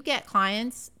that if you get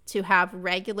clients to have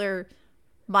regular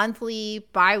monthly,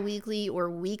 bi-weekly, or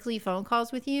weekly phone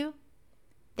calls with you,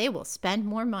 they will spend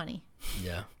more money.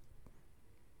 Yeah.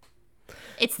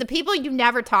 It's the people you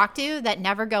never talk to that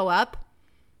never go up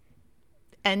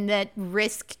and that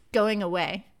risk going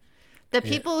away. The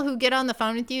people who get on the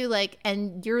phone with you, like,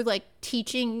 and you're like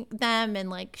teaching them and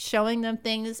like showing them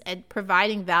things and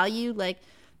providing value, like,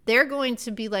 they're going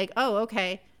to be like, oh,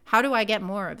 okay, how do I get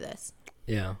more of this?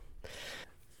 Yeah.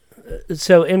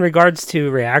 So in regards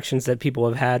to reactions that people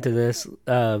have had to this,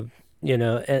 and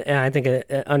I think it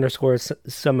underscores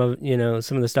some of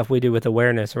the stuff we do with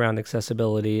awareness around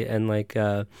accessibility. And like,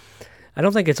 I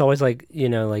don't think it's always like,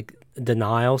 like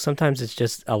denial. Sometimes it's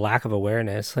just a lack of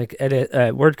awareness. Like at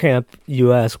WordCamp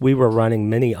US, we were running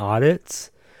mini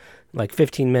audits, like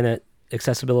 15-minute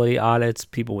accessibility audits.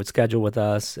 People would schedule with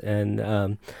us. And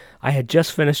I had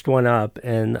just finished one up,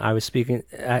 and I was speaking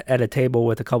at a table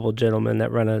with a couple of gentlemen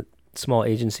that run a small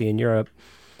agency in Europe.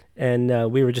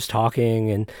 And we were just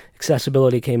talking, and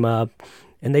accessibility came up,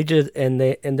 and I think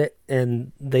the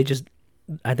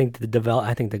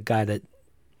guy that,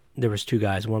 there was two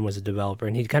guys, one was a developer,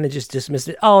 and he kind of just dismissed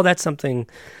it. Oh, that's something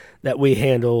that we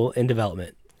handle in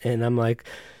development. And I'm like,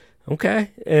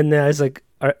 okay. And I was like,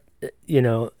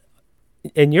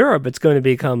 in Europe, it's going to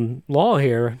become law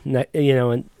here,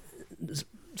 and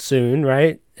soon,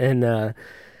 right? And I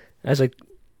was like,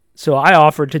 so I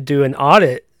offered to do an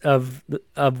audit of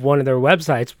one of their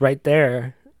websites right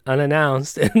there,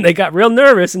 unannounced, and they got real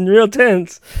nervous and real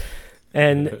tense,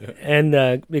 and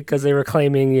because they were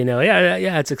claiming,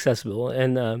 it's accessible,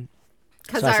 and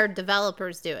because our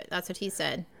developers do it. That's what he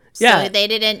said. Yeah. So they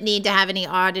didn't need to have any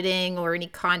auditing or any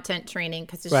content training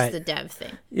because it's just a dev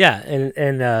thing. Yeah,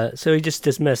 and so he just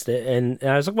dismissed it, and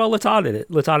I was like, well, let's audit it.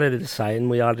 Let's audit the site, and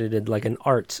we audited like an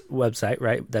arts website,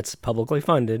 right? That's publicly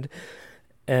funded,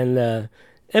 and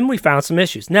we found some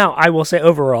issues. Now, I will say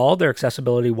overall, their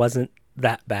accessibility wasn't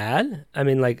that bad. I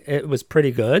mean, like, it was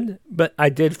pretty good, but I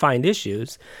did find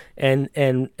issues, and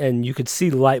you could see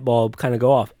the light bulb kind of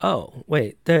go off. Oh,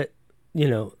 wait,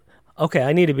 okay,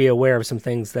 I need to be aware of some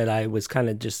things that I was kind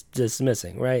of just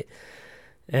dismissing, right?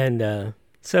 And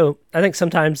so I think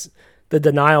sometimes the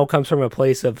denial comes from a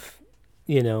place of,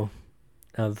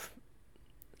 of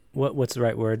what's the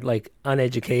right word? Like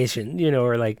uneducation,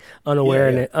 or like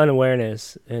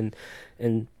unawareness. And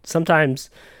sometimes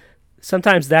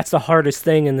that's the hardest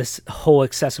thing in this whole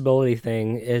accessibility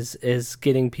thing is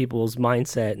getting people's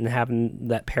mindset and having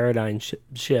that paradigm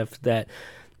shift that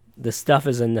the stuff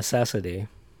is a necessity.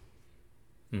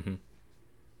 Mm-hmm.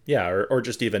 Yeah, or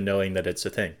just even knowing that it's a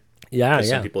thing. Yeah.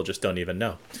 Some people just don't even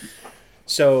know.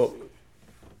 So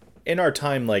in our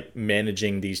time, like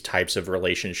managing these types of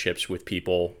relationships with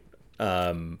people,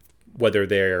 whether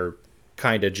they're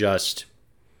kind of just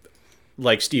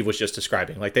like Steve was just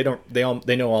describing, like they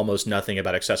know almost nothing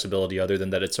about accessibility other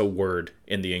than that it's a word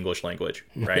in the English language,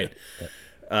 right?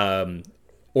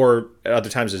 Or other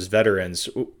times as veterans,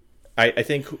 I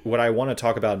think what I want to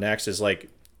talk about next is like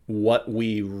what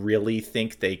we really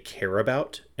think they care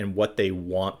about and what they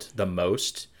want the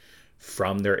most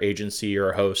from their agency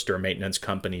or host or maintenance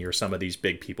company or some of these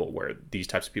big people where these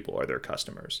types of people are their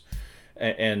customers.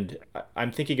 And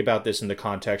I'm thinking about this in the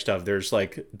context of there's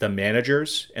like the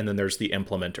managers and then there's the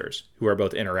implementers who are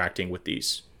both interacting with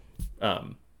these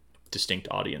distinct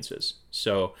audiences.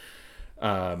 So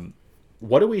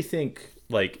what do we think,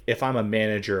 like if I'm a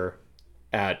manager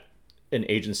at an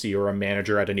agency or a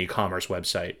manager at an e-commerce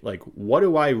website, like what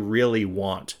do I really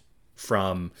want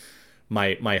from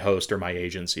my host or my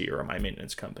agency or my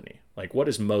maintenance company? Like what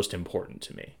is most important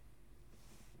to me?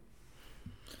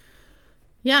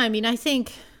 Yeah, I mean, uptime.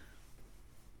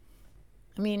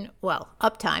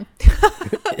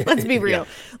 Let's be real. Yeah.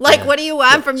 Like, what do you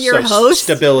want from your host?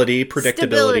 Stability,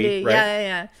 predictability,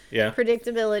 right? Yeah.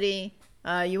 Predictability.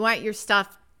 You want your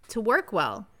stuff to work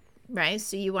well, right?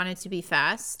 So you want it to be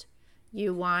fast.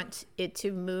 You want it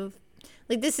to move.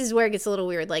 Like, this is where it gets a little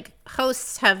weird. Like,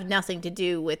 hosts have nothing to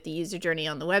do with the user journey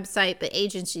on the website, but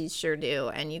agencies sure do.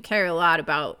 And you care a lot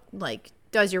about, like,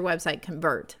 does your website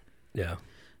convert? Yeah.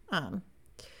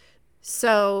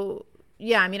 So,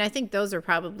 yeah, I mean, I think those are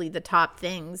probably the top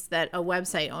things that a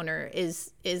website owner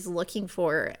is looking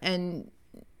for. And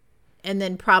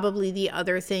then probably the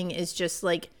other thing is just,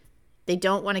 like, they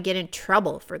don't want to get in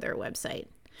trouble for their website.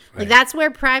 Like, that's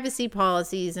where privacy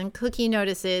policies and cookie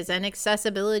notices and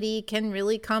accessibility can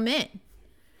really come in,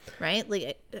 right?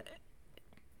 Like,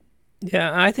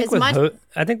 yeah, I think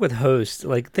with host,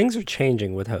 like things are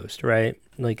changing with host, right?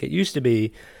 Like it used to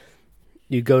be,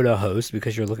 you go to a host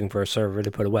because you're looking for a server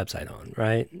to put a website on,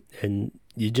 right? And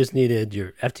you just needed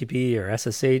your FTP or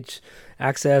SSH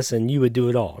access, and you would do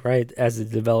it all, right? As a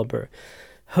developer.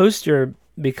 hosts are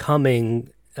becoming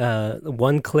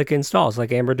one-click installs,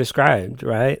 like Amber described,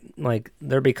 right? Like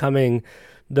they're going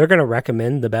to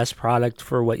recommend the best product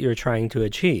for what you're trying to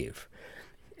achieve.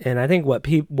 And I think what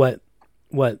people are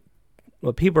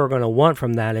going to want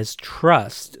from that is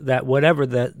trust that whatever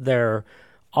that they're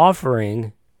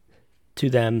offering to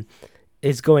them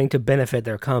is going to benefit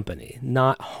their company,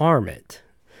 not harm it.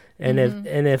 And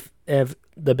if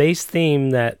the base theme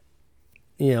that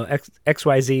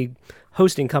XYZ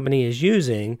hosting company is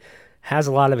using has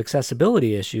a lot of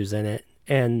accessibility issues in it,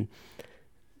 and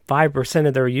 5%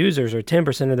 of their users or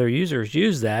 10% of their users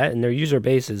use that, and their user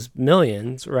base is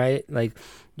millions, right? Like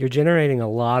you're generating a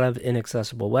lot of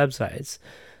inaccessible websites.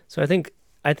 So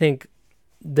I think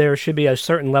there should be a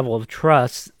certain level of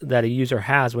trust that a user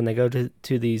has when they go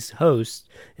to these hosts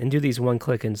and do these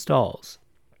one-click installs.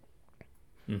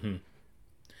 Mm-hmm.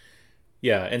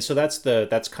 Yeah, and so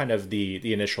that's kind of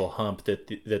the initial hump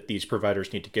that these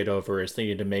providers need to get over, is they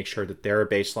need to make sure that their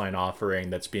baseline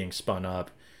offering that's being spun up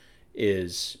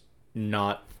is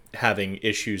not having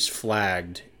issues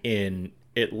flagged in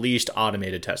at least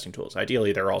automated testing tools.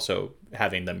 Ideally, they're also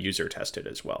having them user tested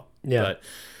as well. Yeah.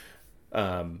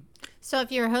 But so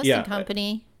if you're a hosting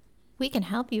company, we can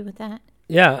help you with that.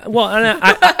 Yeah. Well, and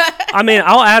I mean,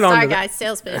 I'll add on. Sorry, guys,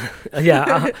 sales pitch.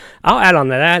 Yeah, I'll add on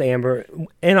to that, Amber.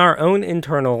 In our own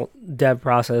internal dev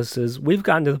processes, we've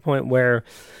gotten to the point where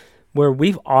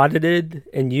we've audited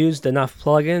and used enough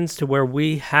plugins to where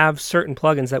we have certain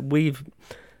plugins that we've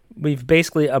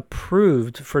basically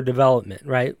approved for development.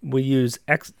 Right? We use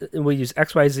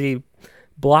XYZ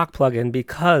block plugin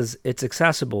because it's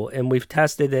accessible and we've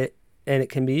tested it and it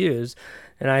can be used.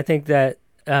 And I think that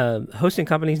hosting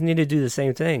companies need to do the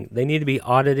same thing. They need to be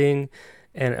auditing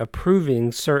and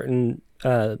approving certain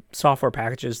software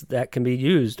packages that can be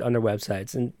used on their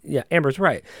websites. And yeah, Amber's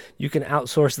right. You can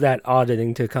outsource that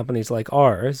auditing to companies like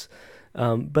ours,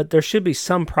 but there should be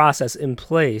some process in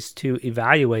place to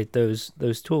evaluate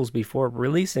those tools before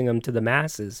releasing them to the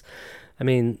masses. I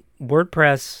mean,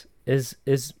 WordPress is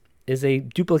a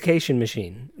duplication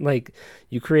machine. Like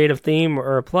you create a theme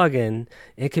or a plugin,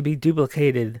 it could be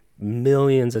duplicated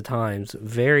millions of times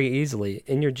very easily,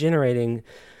 and you're generating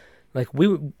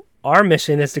our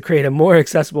mission is to create a more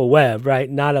accessible web,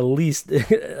 right? Not a less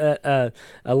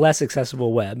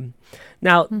accessible web.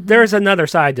 Now, there's another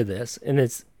side to this, and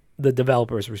it's the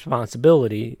developer's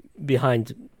responsibility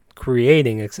behind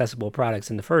creating accessible products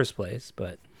in the first place.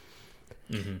 But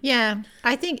yeah,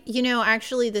 I think,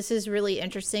 actually this is really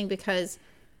interesting because,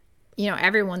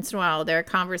 every once in a while there are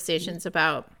conversations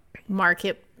about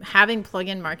having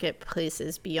plugin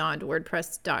marketplaces beyond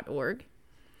WordPress.org.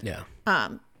 Yeah.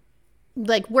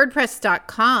 Like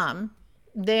WordPress.com,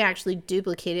 they actually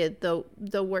duplicated the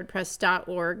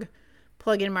WordPress.org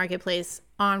plugin marketplace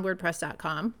on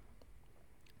WordPress.com.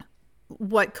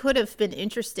 What could have been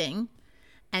interesting,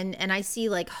 and I see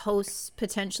like hosts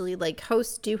potentially, like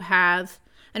hosts do have,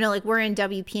 I know like we're in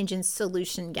WP Engine's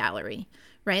solution gallery,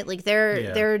 right? Like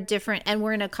they're different, and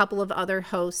we're in a couple of other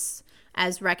hosts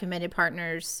as recommended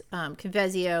partners,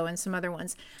 Convezio and some other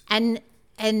ones. And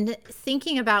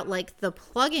thinking about like the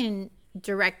plugin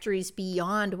directories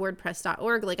beyond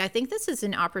WordPress.org, like I think this is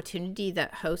an opportunity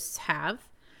that hosts have,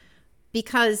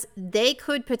 because they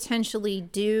could potentially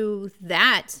do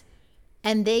that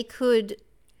and they could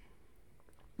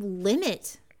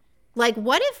limit. Like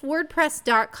what if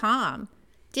WordPress.com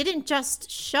didn't just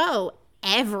show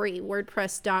every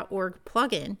WordPress.org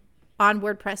plugin on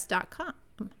WordPress.com?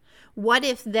 What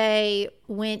if they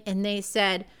went and they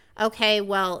said, okay,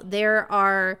 well, there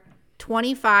are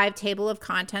 25 table of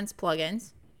contents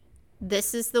plugins.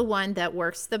 This is the one that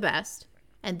works the best,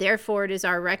 and therefore it is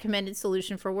our recommended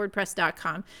solution for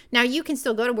WordPress.com. Now, you can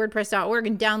still go to WordPress.org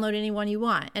and download any one you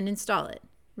want and install it,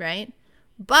 right?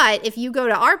 But if you go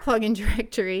to our plugin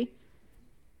directory,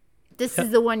 this is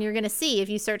the one you're going to see if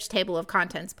you search table of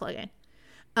contents plugin.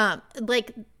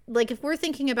 Like if we're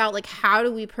thinking about like how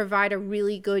do we provide a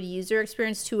really good user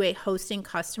experience to a hosting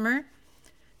customer,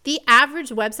 the average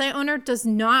website owner does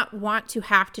not want to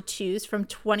have to choose from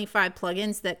 25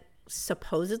 plugins that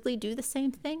supposedly do the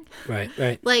same thing.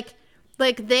 Right. Like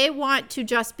they want to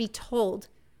just be told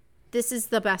this is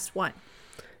the best one.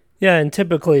 Yeah, and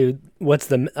typically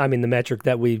the metric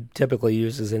that we typically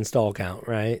use is install count,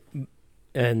 right?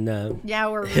 And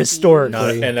we're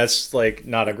historically, and that's like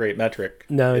not a great metric.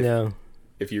 No.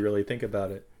 If you really think about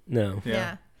it. No.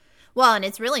 Yeah. Well, and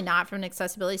it's really not from an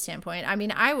accessibility standpoint. I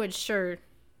mean, I would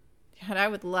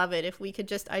love it if we could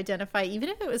just identify, even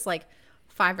if it was like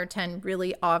 5 or 10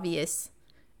 really obvious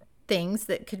things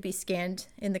that could be scanned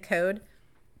in the code,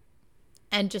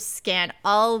 and just scan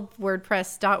all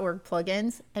WordPress.org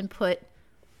plugins and put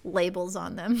labels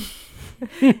on them.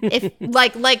 If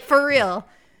like for real.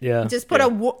 Yeah. Just put a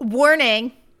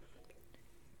warning.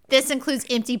 This includes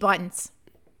empty buttons.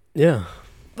 Yeah.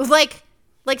 Like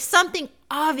something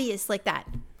obvious like that.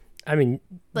 I mean,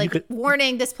 like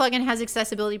warning, this plugin has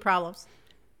accessibility problems.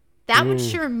 That would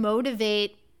sure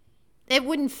motivate. It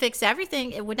wouldn't fix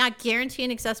everything. It would not guarantee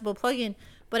an accessible plugin,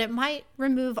 but it might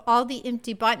remove all the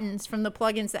empty buttons from the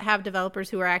plugins that have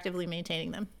developers who are actively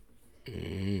maintaining them.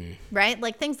 Right?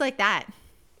 Like things like that.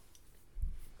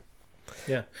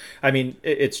 Yeah. I mean,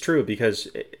 it's true because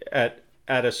at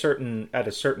a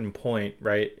certain point,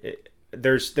 right,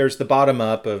 there's the bottom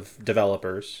up of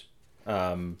developers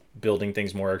building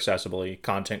things more accessibly,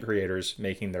 content creators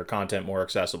making their content more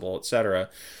accessible, etc.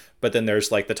 But then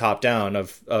there's like the top down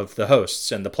of the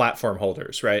hosts and the platform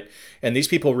holders, right? And these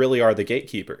people really are the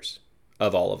gatekeepers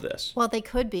of all of this. Well, they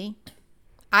could be.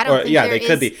 I don't think they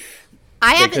could be.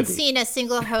 I haven't seen a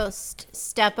single host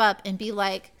step up and be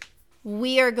like,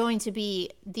 we are going to be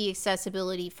the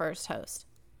accessibility first host.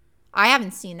 I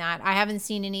haven't seen that. I haven't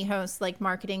seen any hosts like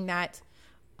marketing that.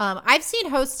 I've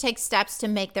seen hosts take steps to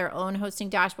make their own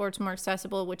hosting dashboards more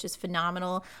accessible, which is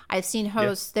phenomenal. I've seen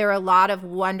hosts, there are a lot of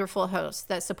wonderful hosts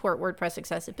that support WordPress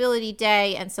Accessibility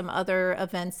Day and some other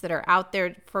events that are out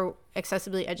there for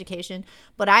accessibility education.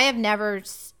 But I have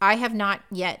not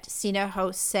yet seen a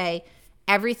host say,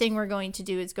 everything we're going to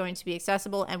do is going to be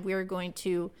accessible and we're going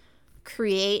to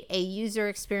create a user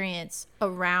experience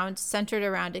centered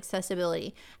around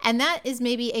accessibility. And that is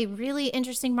maybe a really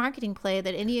interesting marketing play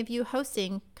that any of you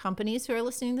hosting companies who are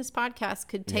listening to this podcast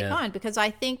could take on, because I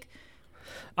think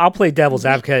I'll play devil's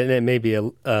advocate, and it may be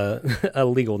a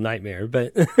legal nightmare,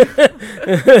 but yeah.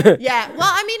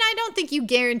 Well, I mean, I don't think you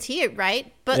guarantee it,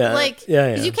 right? But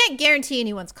because you can't guarantee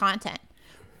anyone's content,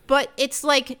 but it's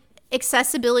like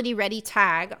accessibility ready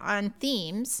tag on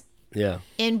themes. Yeah.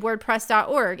 In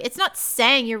WordPress.org. It's not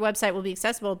saying your website will be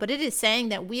accessible, but it is saying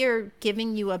that we are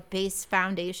giving you a base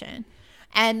foundation.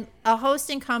 And a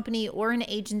hosting company or an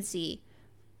agency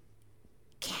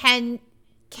can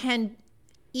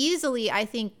easily, I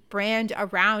think, brand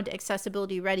around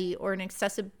accessibility ready or an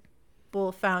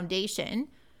accessible foundation,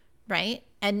 right?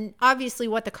 And obviously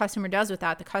what the customer does with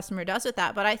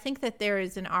that, But I think that there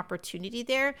is an opportunity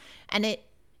there, and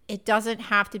it doesn't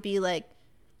have to be like,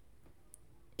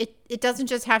 It doesn't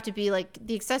just have to be like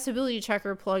the accessibility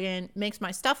checker plugin makes my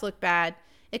stuff look bad.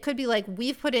 It could be like,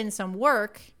 we've put in some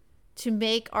work to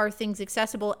make our things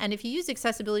accessible. And if you use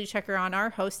accessibility checker on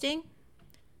our hosting,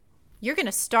 you're going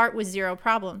to start with 0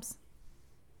 problems.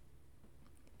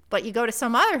 But you go to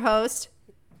some other host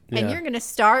and you're going to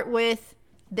start with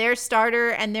their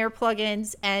starter and their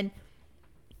plugins and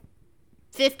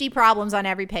 50 problems on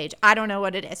every page. I don't know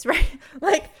what it is, right?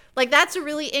 Like that's a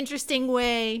really interesting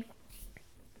way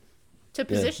to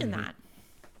position that.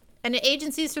 And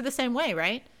agencies are the same way,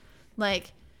 right?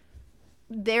 Like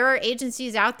there are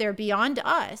agencies out there beyond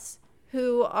us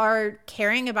who are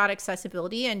caring about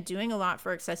accessibility and doing a lot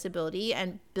for accessibility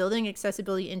and building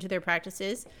accessibility into their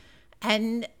practices.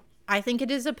 And I think it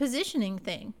is a positioning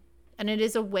thing, and it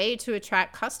is a way to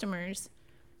attract customers,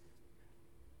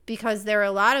 because there are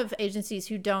a lot of agencies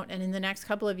who don't. And in the next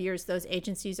couple of years, those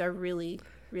agencies are really,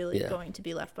 really going to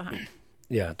be left behind.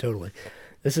 Yeah, totally.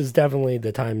 This is definitely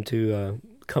the time to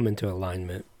come into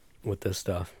alignment with this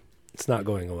stuff. It's not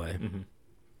going away. Mm-hmm.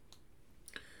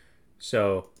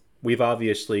 So we've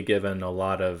obviously given a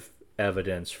lot of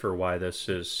evidence for why this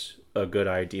is a good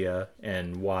idea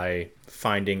and why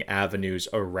finding avenues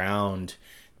around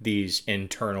these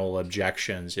internal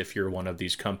objections, if you're one of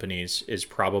these companies, is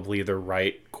probably the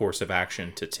right course of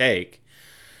action to take.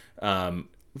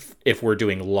 If we're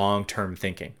doing long-term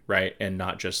thinking, right? And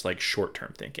not just like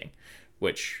short-term thinking,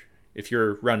 which if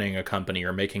you're running a company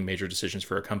or making major decisions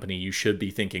for a company, you should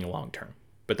be thinking long-term,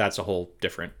 but that's a whole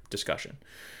different discussion.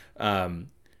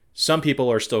 Some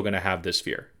people are still going to have this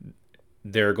fear.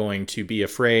 They're going to be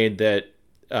afraid that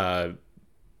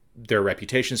their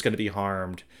reputation is going to be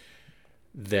harmed,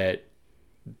 that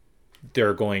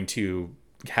they're going to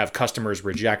have customers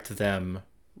reject them,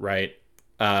 right?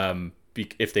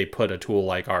 If they put a tool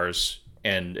like ours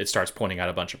and it starts pointing out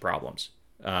a bunch of problems.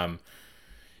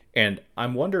 And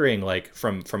I'm wondering, like,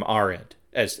 from our end,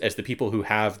 as the people who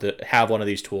have one of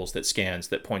these tools that scans,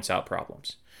 that points out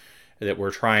problems, that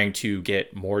we're trying to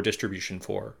get more distribution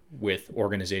for with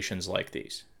organizations like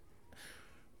these.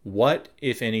 What,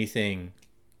 if anything,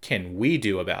 can we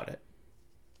do about it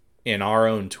in our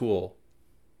own tool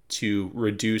to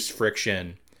reduce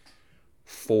friction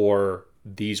for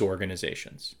these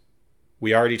organizations?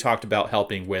 We already talked about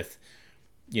helping with,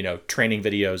 training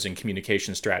videos and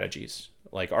communication strategies.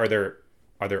 Like, are there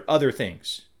other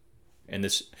things And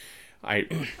this,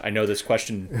 I know this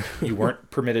question you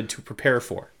weren't permitted to prepare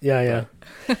for. Yeah.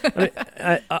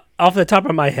 Off the top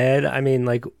of my head, I mean,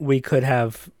 like we could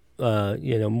have,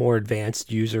 more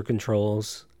advanced user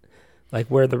controls, like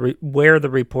where the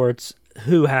reports,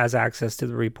 who has access to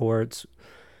the reports,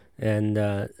 and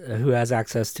who has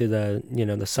access to the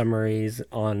the summaries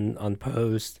on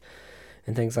post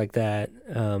and things like that.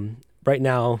 Right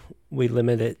now, we can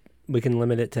limit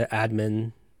it to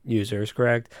admin users,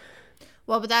 correct?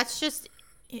 Well, but that's just,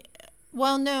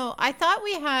 well, no, I thought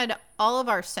we had all of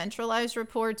our centralized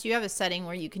reports. You have a setting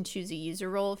where you can choose a user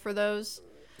role for those.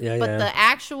 Yeah, but the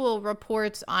actual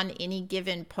reports on any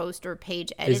given post or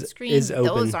page edit screen,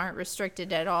 those aren't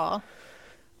restricted at all.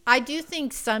 I do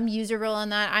think some user role on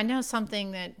that. I know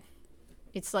something that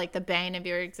it's like the bane of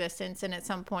your existence, and at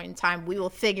some point in time we will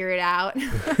figure it out.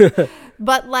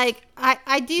 But like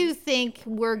I do think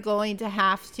we're going to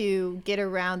have to get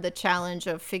around the challenge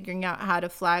of figuring out how to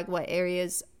flag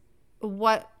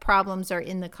what problems are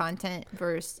in the content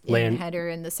versus in the header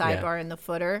and the sidebar and the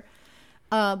footer,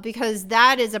 because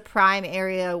that is a prime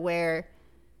area where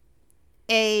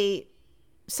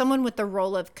someone with the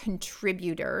role of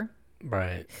contributor,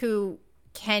 right, who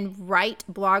can write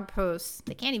blog posts.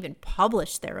 They can't even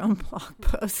publish their own blog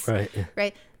posts.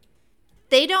 Right.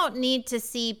 They don't need to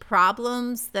see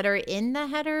problems that are in the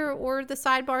header or the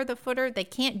sidebar, the footer. They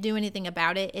can't do anything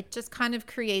about it. It just kind of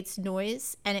creates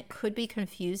noise, and it could be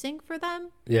confusing for them.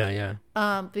 Yeah.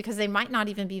 Because they might not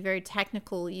even be very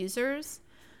technical users.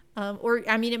 Or,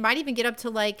 I mean, it might even get up to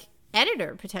like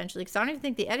editor potentially, because I don't even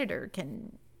think the editor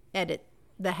can edit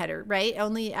the header, right?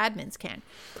 Only admins can.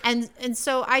 And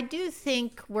so I do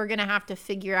think we're going to have to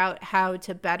figure out how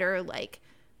to better like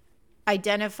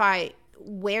identify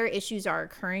where issues are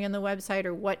occurring on the website,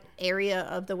 or what area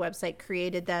of the website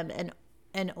created them,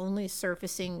 and only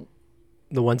surfacing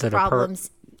the ones that problems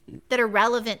that are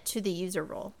relevant to the user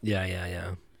role.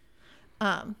 Yeah.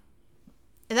 And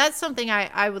that's something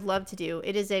I would love to do.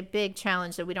 It is a big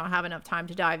challenge that we don't have enough time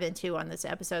to dive into on this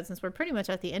episode, since we're pretty much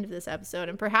at the end of this episode.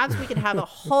 And perhaps we could have a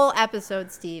whole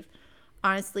episode, Steve,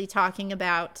 honestly talking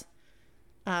about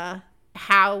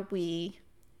how we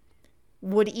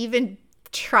would even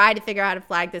try to figure out how to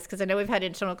flag this, because I know we've had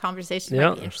internal conversations that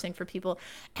might be interesting for people.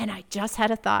 And I just had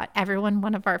a thought. Everyone,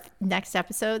 one of our next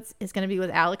episodes is going to be with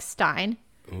Alex Stein.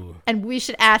 Ooh. And we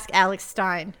should ask Alex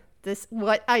Stein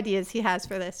what ideas he has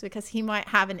for this, because he might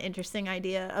have an interesting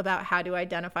idea about how to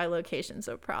identify locations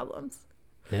of problems.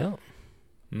 Yeah.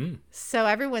 So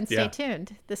everyone stay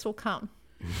tuned. This will come.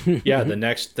 Yeah, the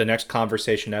next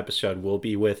conversation episode will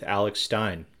be with Alex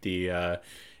Stein, the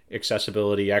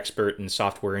accessibility expert and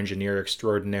software engineer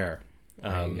extraordinaire.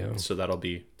 So that'll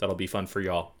be fun for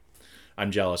y'all. I'm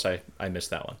jealous. I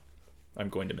missed that one. I'm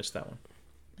going to miss that one.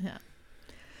 Yeah.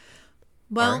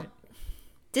 Well,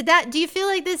 do you feel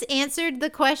like this answered the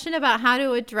question about how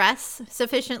to address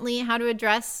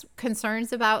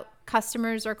concerns about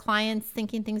customers or clients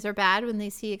thinking things are bad when they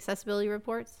see accessibility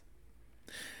reports?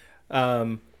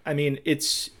 I mean,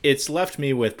 it's left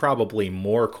me with probably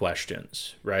more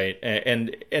questions, right?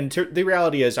 And the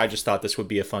reality is, I just thought this would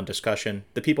be a fun discussion.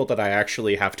 The people that I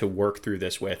actually have to work through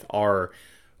this with are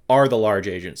the large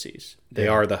agencies. They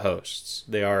are the hosts.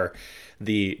 They are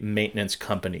the maintenance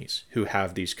companies who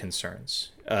have these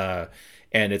concerns. And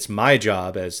it's my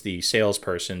job as the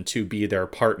salesperson to be their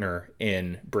partner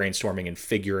in brainstorming and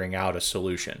figuring out a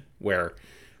solution where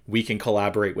we can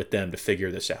collaborate with them to figure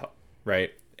this out,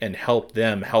 right? And help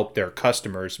them help their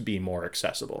customers be more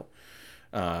accessible.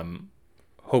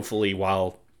 Hopefully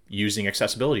while using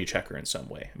Accessibility Checker in some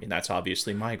way. I mean, that's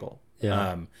obviously my goal.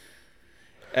 Yeah.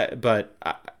 But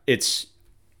it's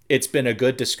been a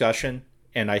good discussion,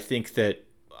 and I think that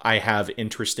I have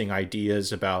interesting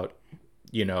ideas about,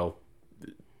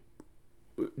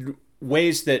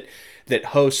 ways that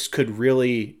hosts could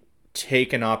really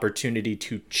take an opportunity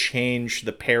to change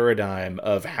the paradigm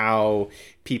of how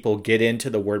people get into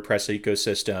the WordPress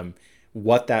ecosystem,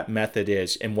 what that method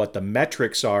is, and what the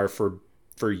metrics are for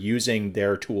using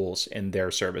their tools and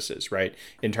their services, right?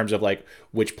 In terms of like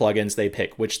which plugins they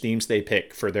pick, which themes they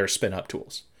pick for their spin up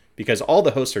tools. Because all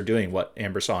the hosts are doing what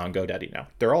Amber saw on GoDaddy now.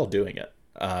 They're all doing it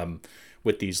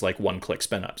with these like one-click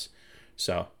spin ups.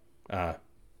 So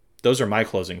those are my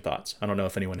closing thoughts. I don't know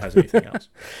if anyone has anything else.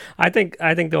 I think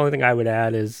the only thing I would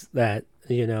add is that,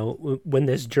 when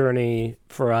this journey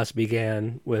for us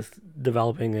began with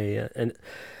developing an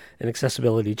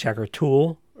accessibility checker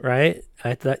tool, right?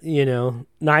 I thought,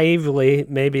 naively,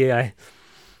 maybe I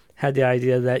had the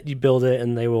idea that you build it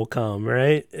and they will come,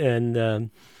 right? And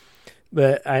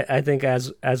But I think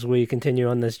as we continue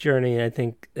on this journey, I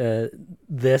think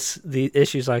the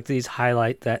issues like these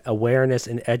highlight that awareness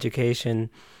and education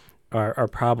are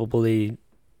probably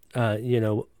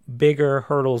bigger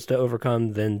hurdles to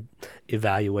overcome than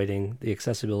evaluating the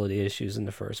accessibility issues in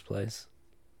the first place.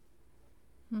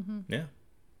 Mm-hmm. Yeah,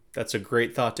 that's a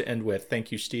great thought to end with.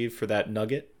 Thank you, Steve, for that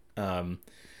nugget. And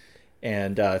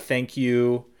thank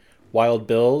you, Wild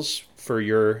Bills, for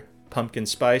your pumpkin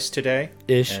spice today.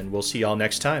 Ish. And we'll see y'all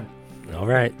next time. All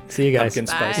right. See you guys. Pumpkin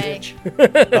Bye. spice itch.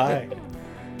 Bye.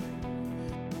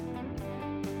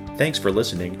 Thanks for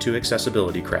listening to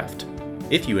Accessibility Craft.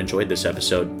 If you enjoyed this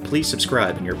episode, please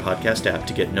subscribe in your podcast app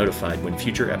to get notified when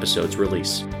future episodes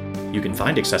release. You can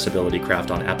find Accessibility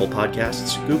Craft on Apple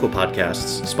Podcasts, Google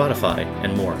Podcasts, Spotify,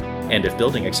 and more. And if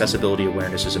building accessibility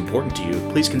awareness is important to you,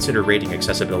 please consider rating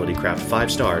Accessibility Craft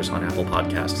 5 stars on Apple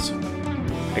Podcasts.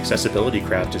 Accessibility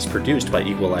Craft is produced by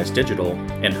Equalize Digital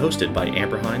and hosted by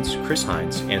Amber Hines, Chris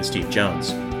Hines, and Steve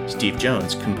Jones. Steve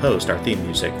Jones composed our theme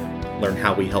music. Learn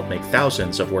how we help make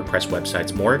thousands of WordPress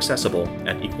websites more accessible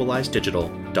at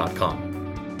equalizedigital.com.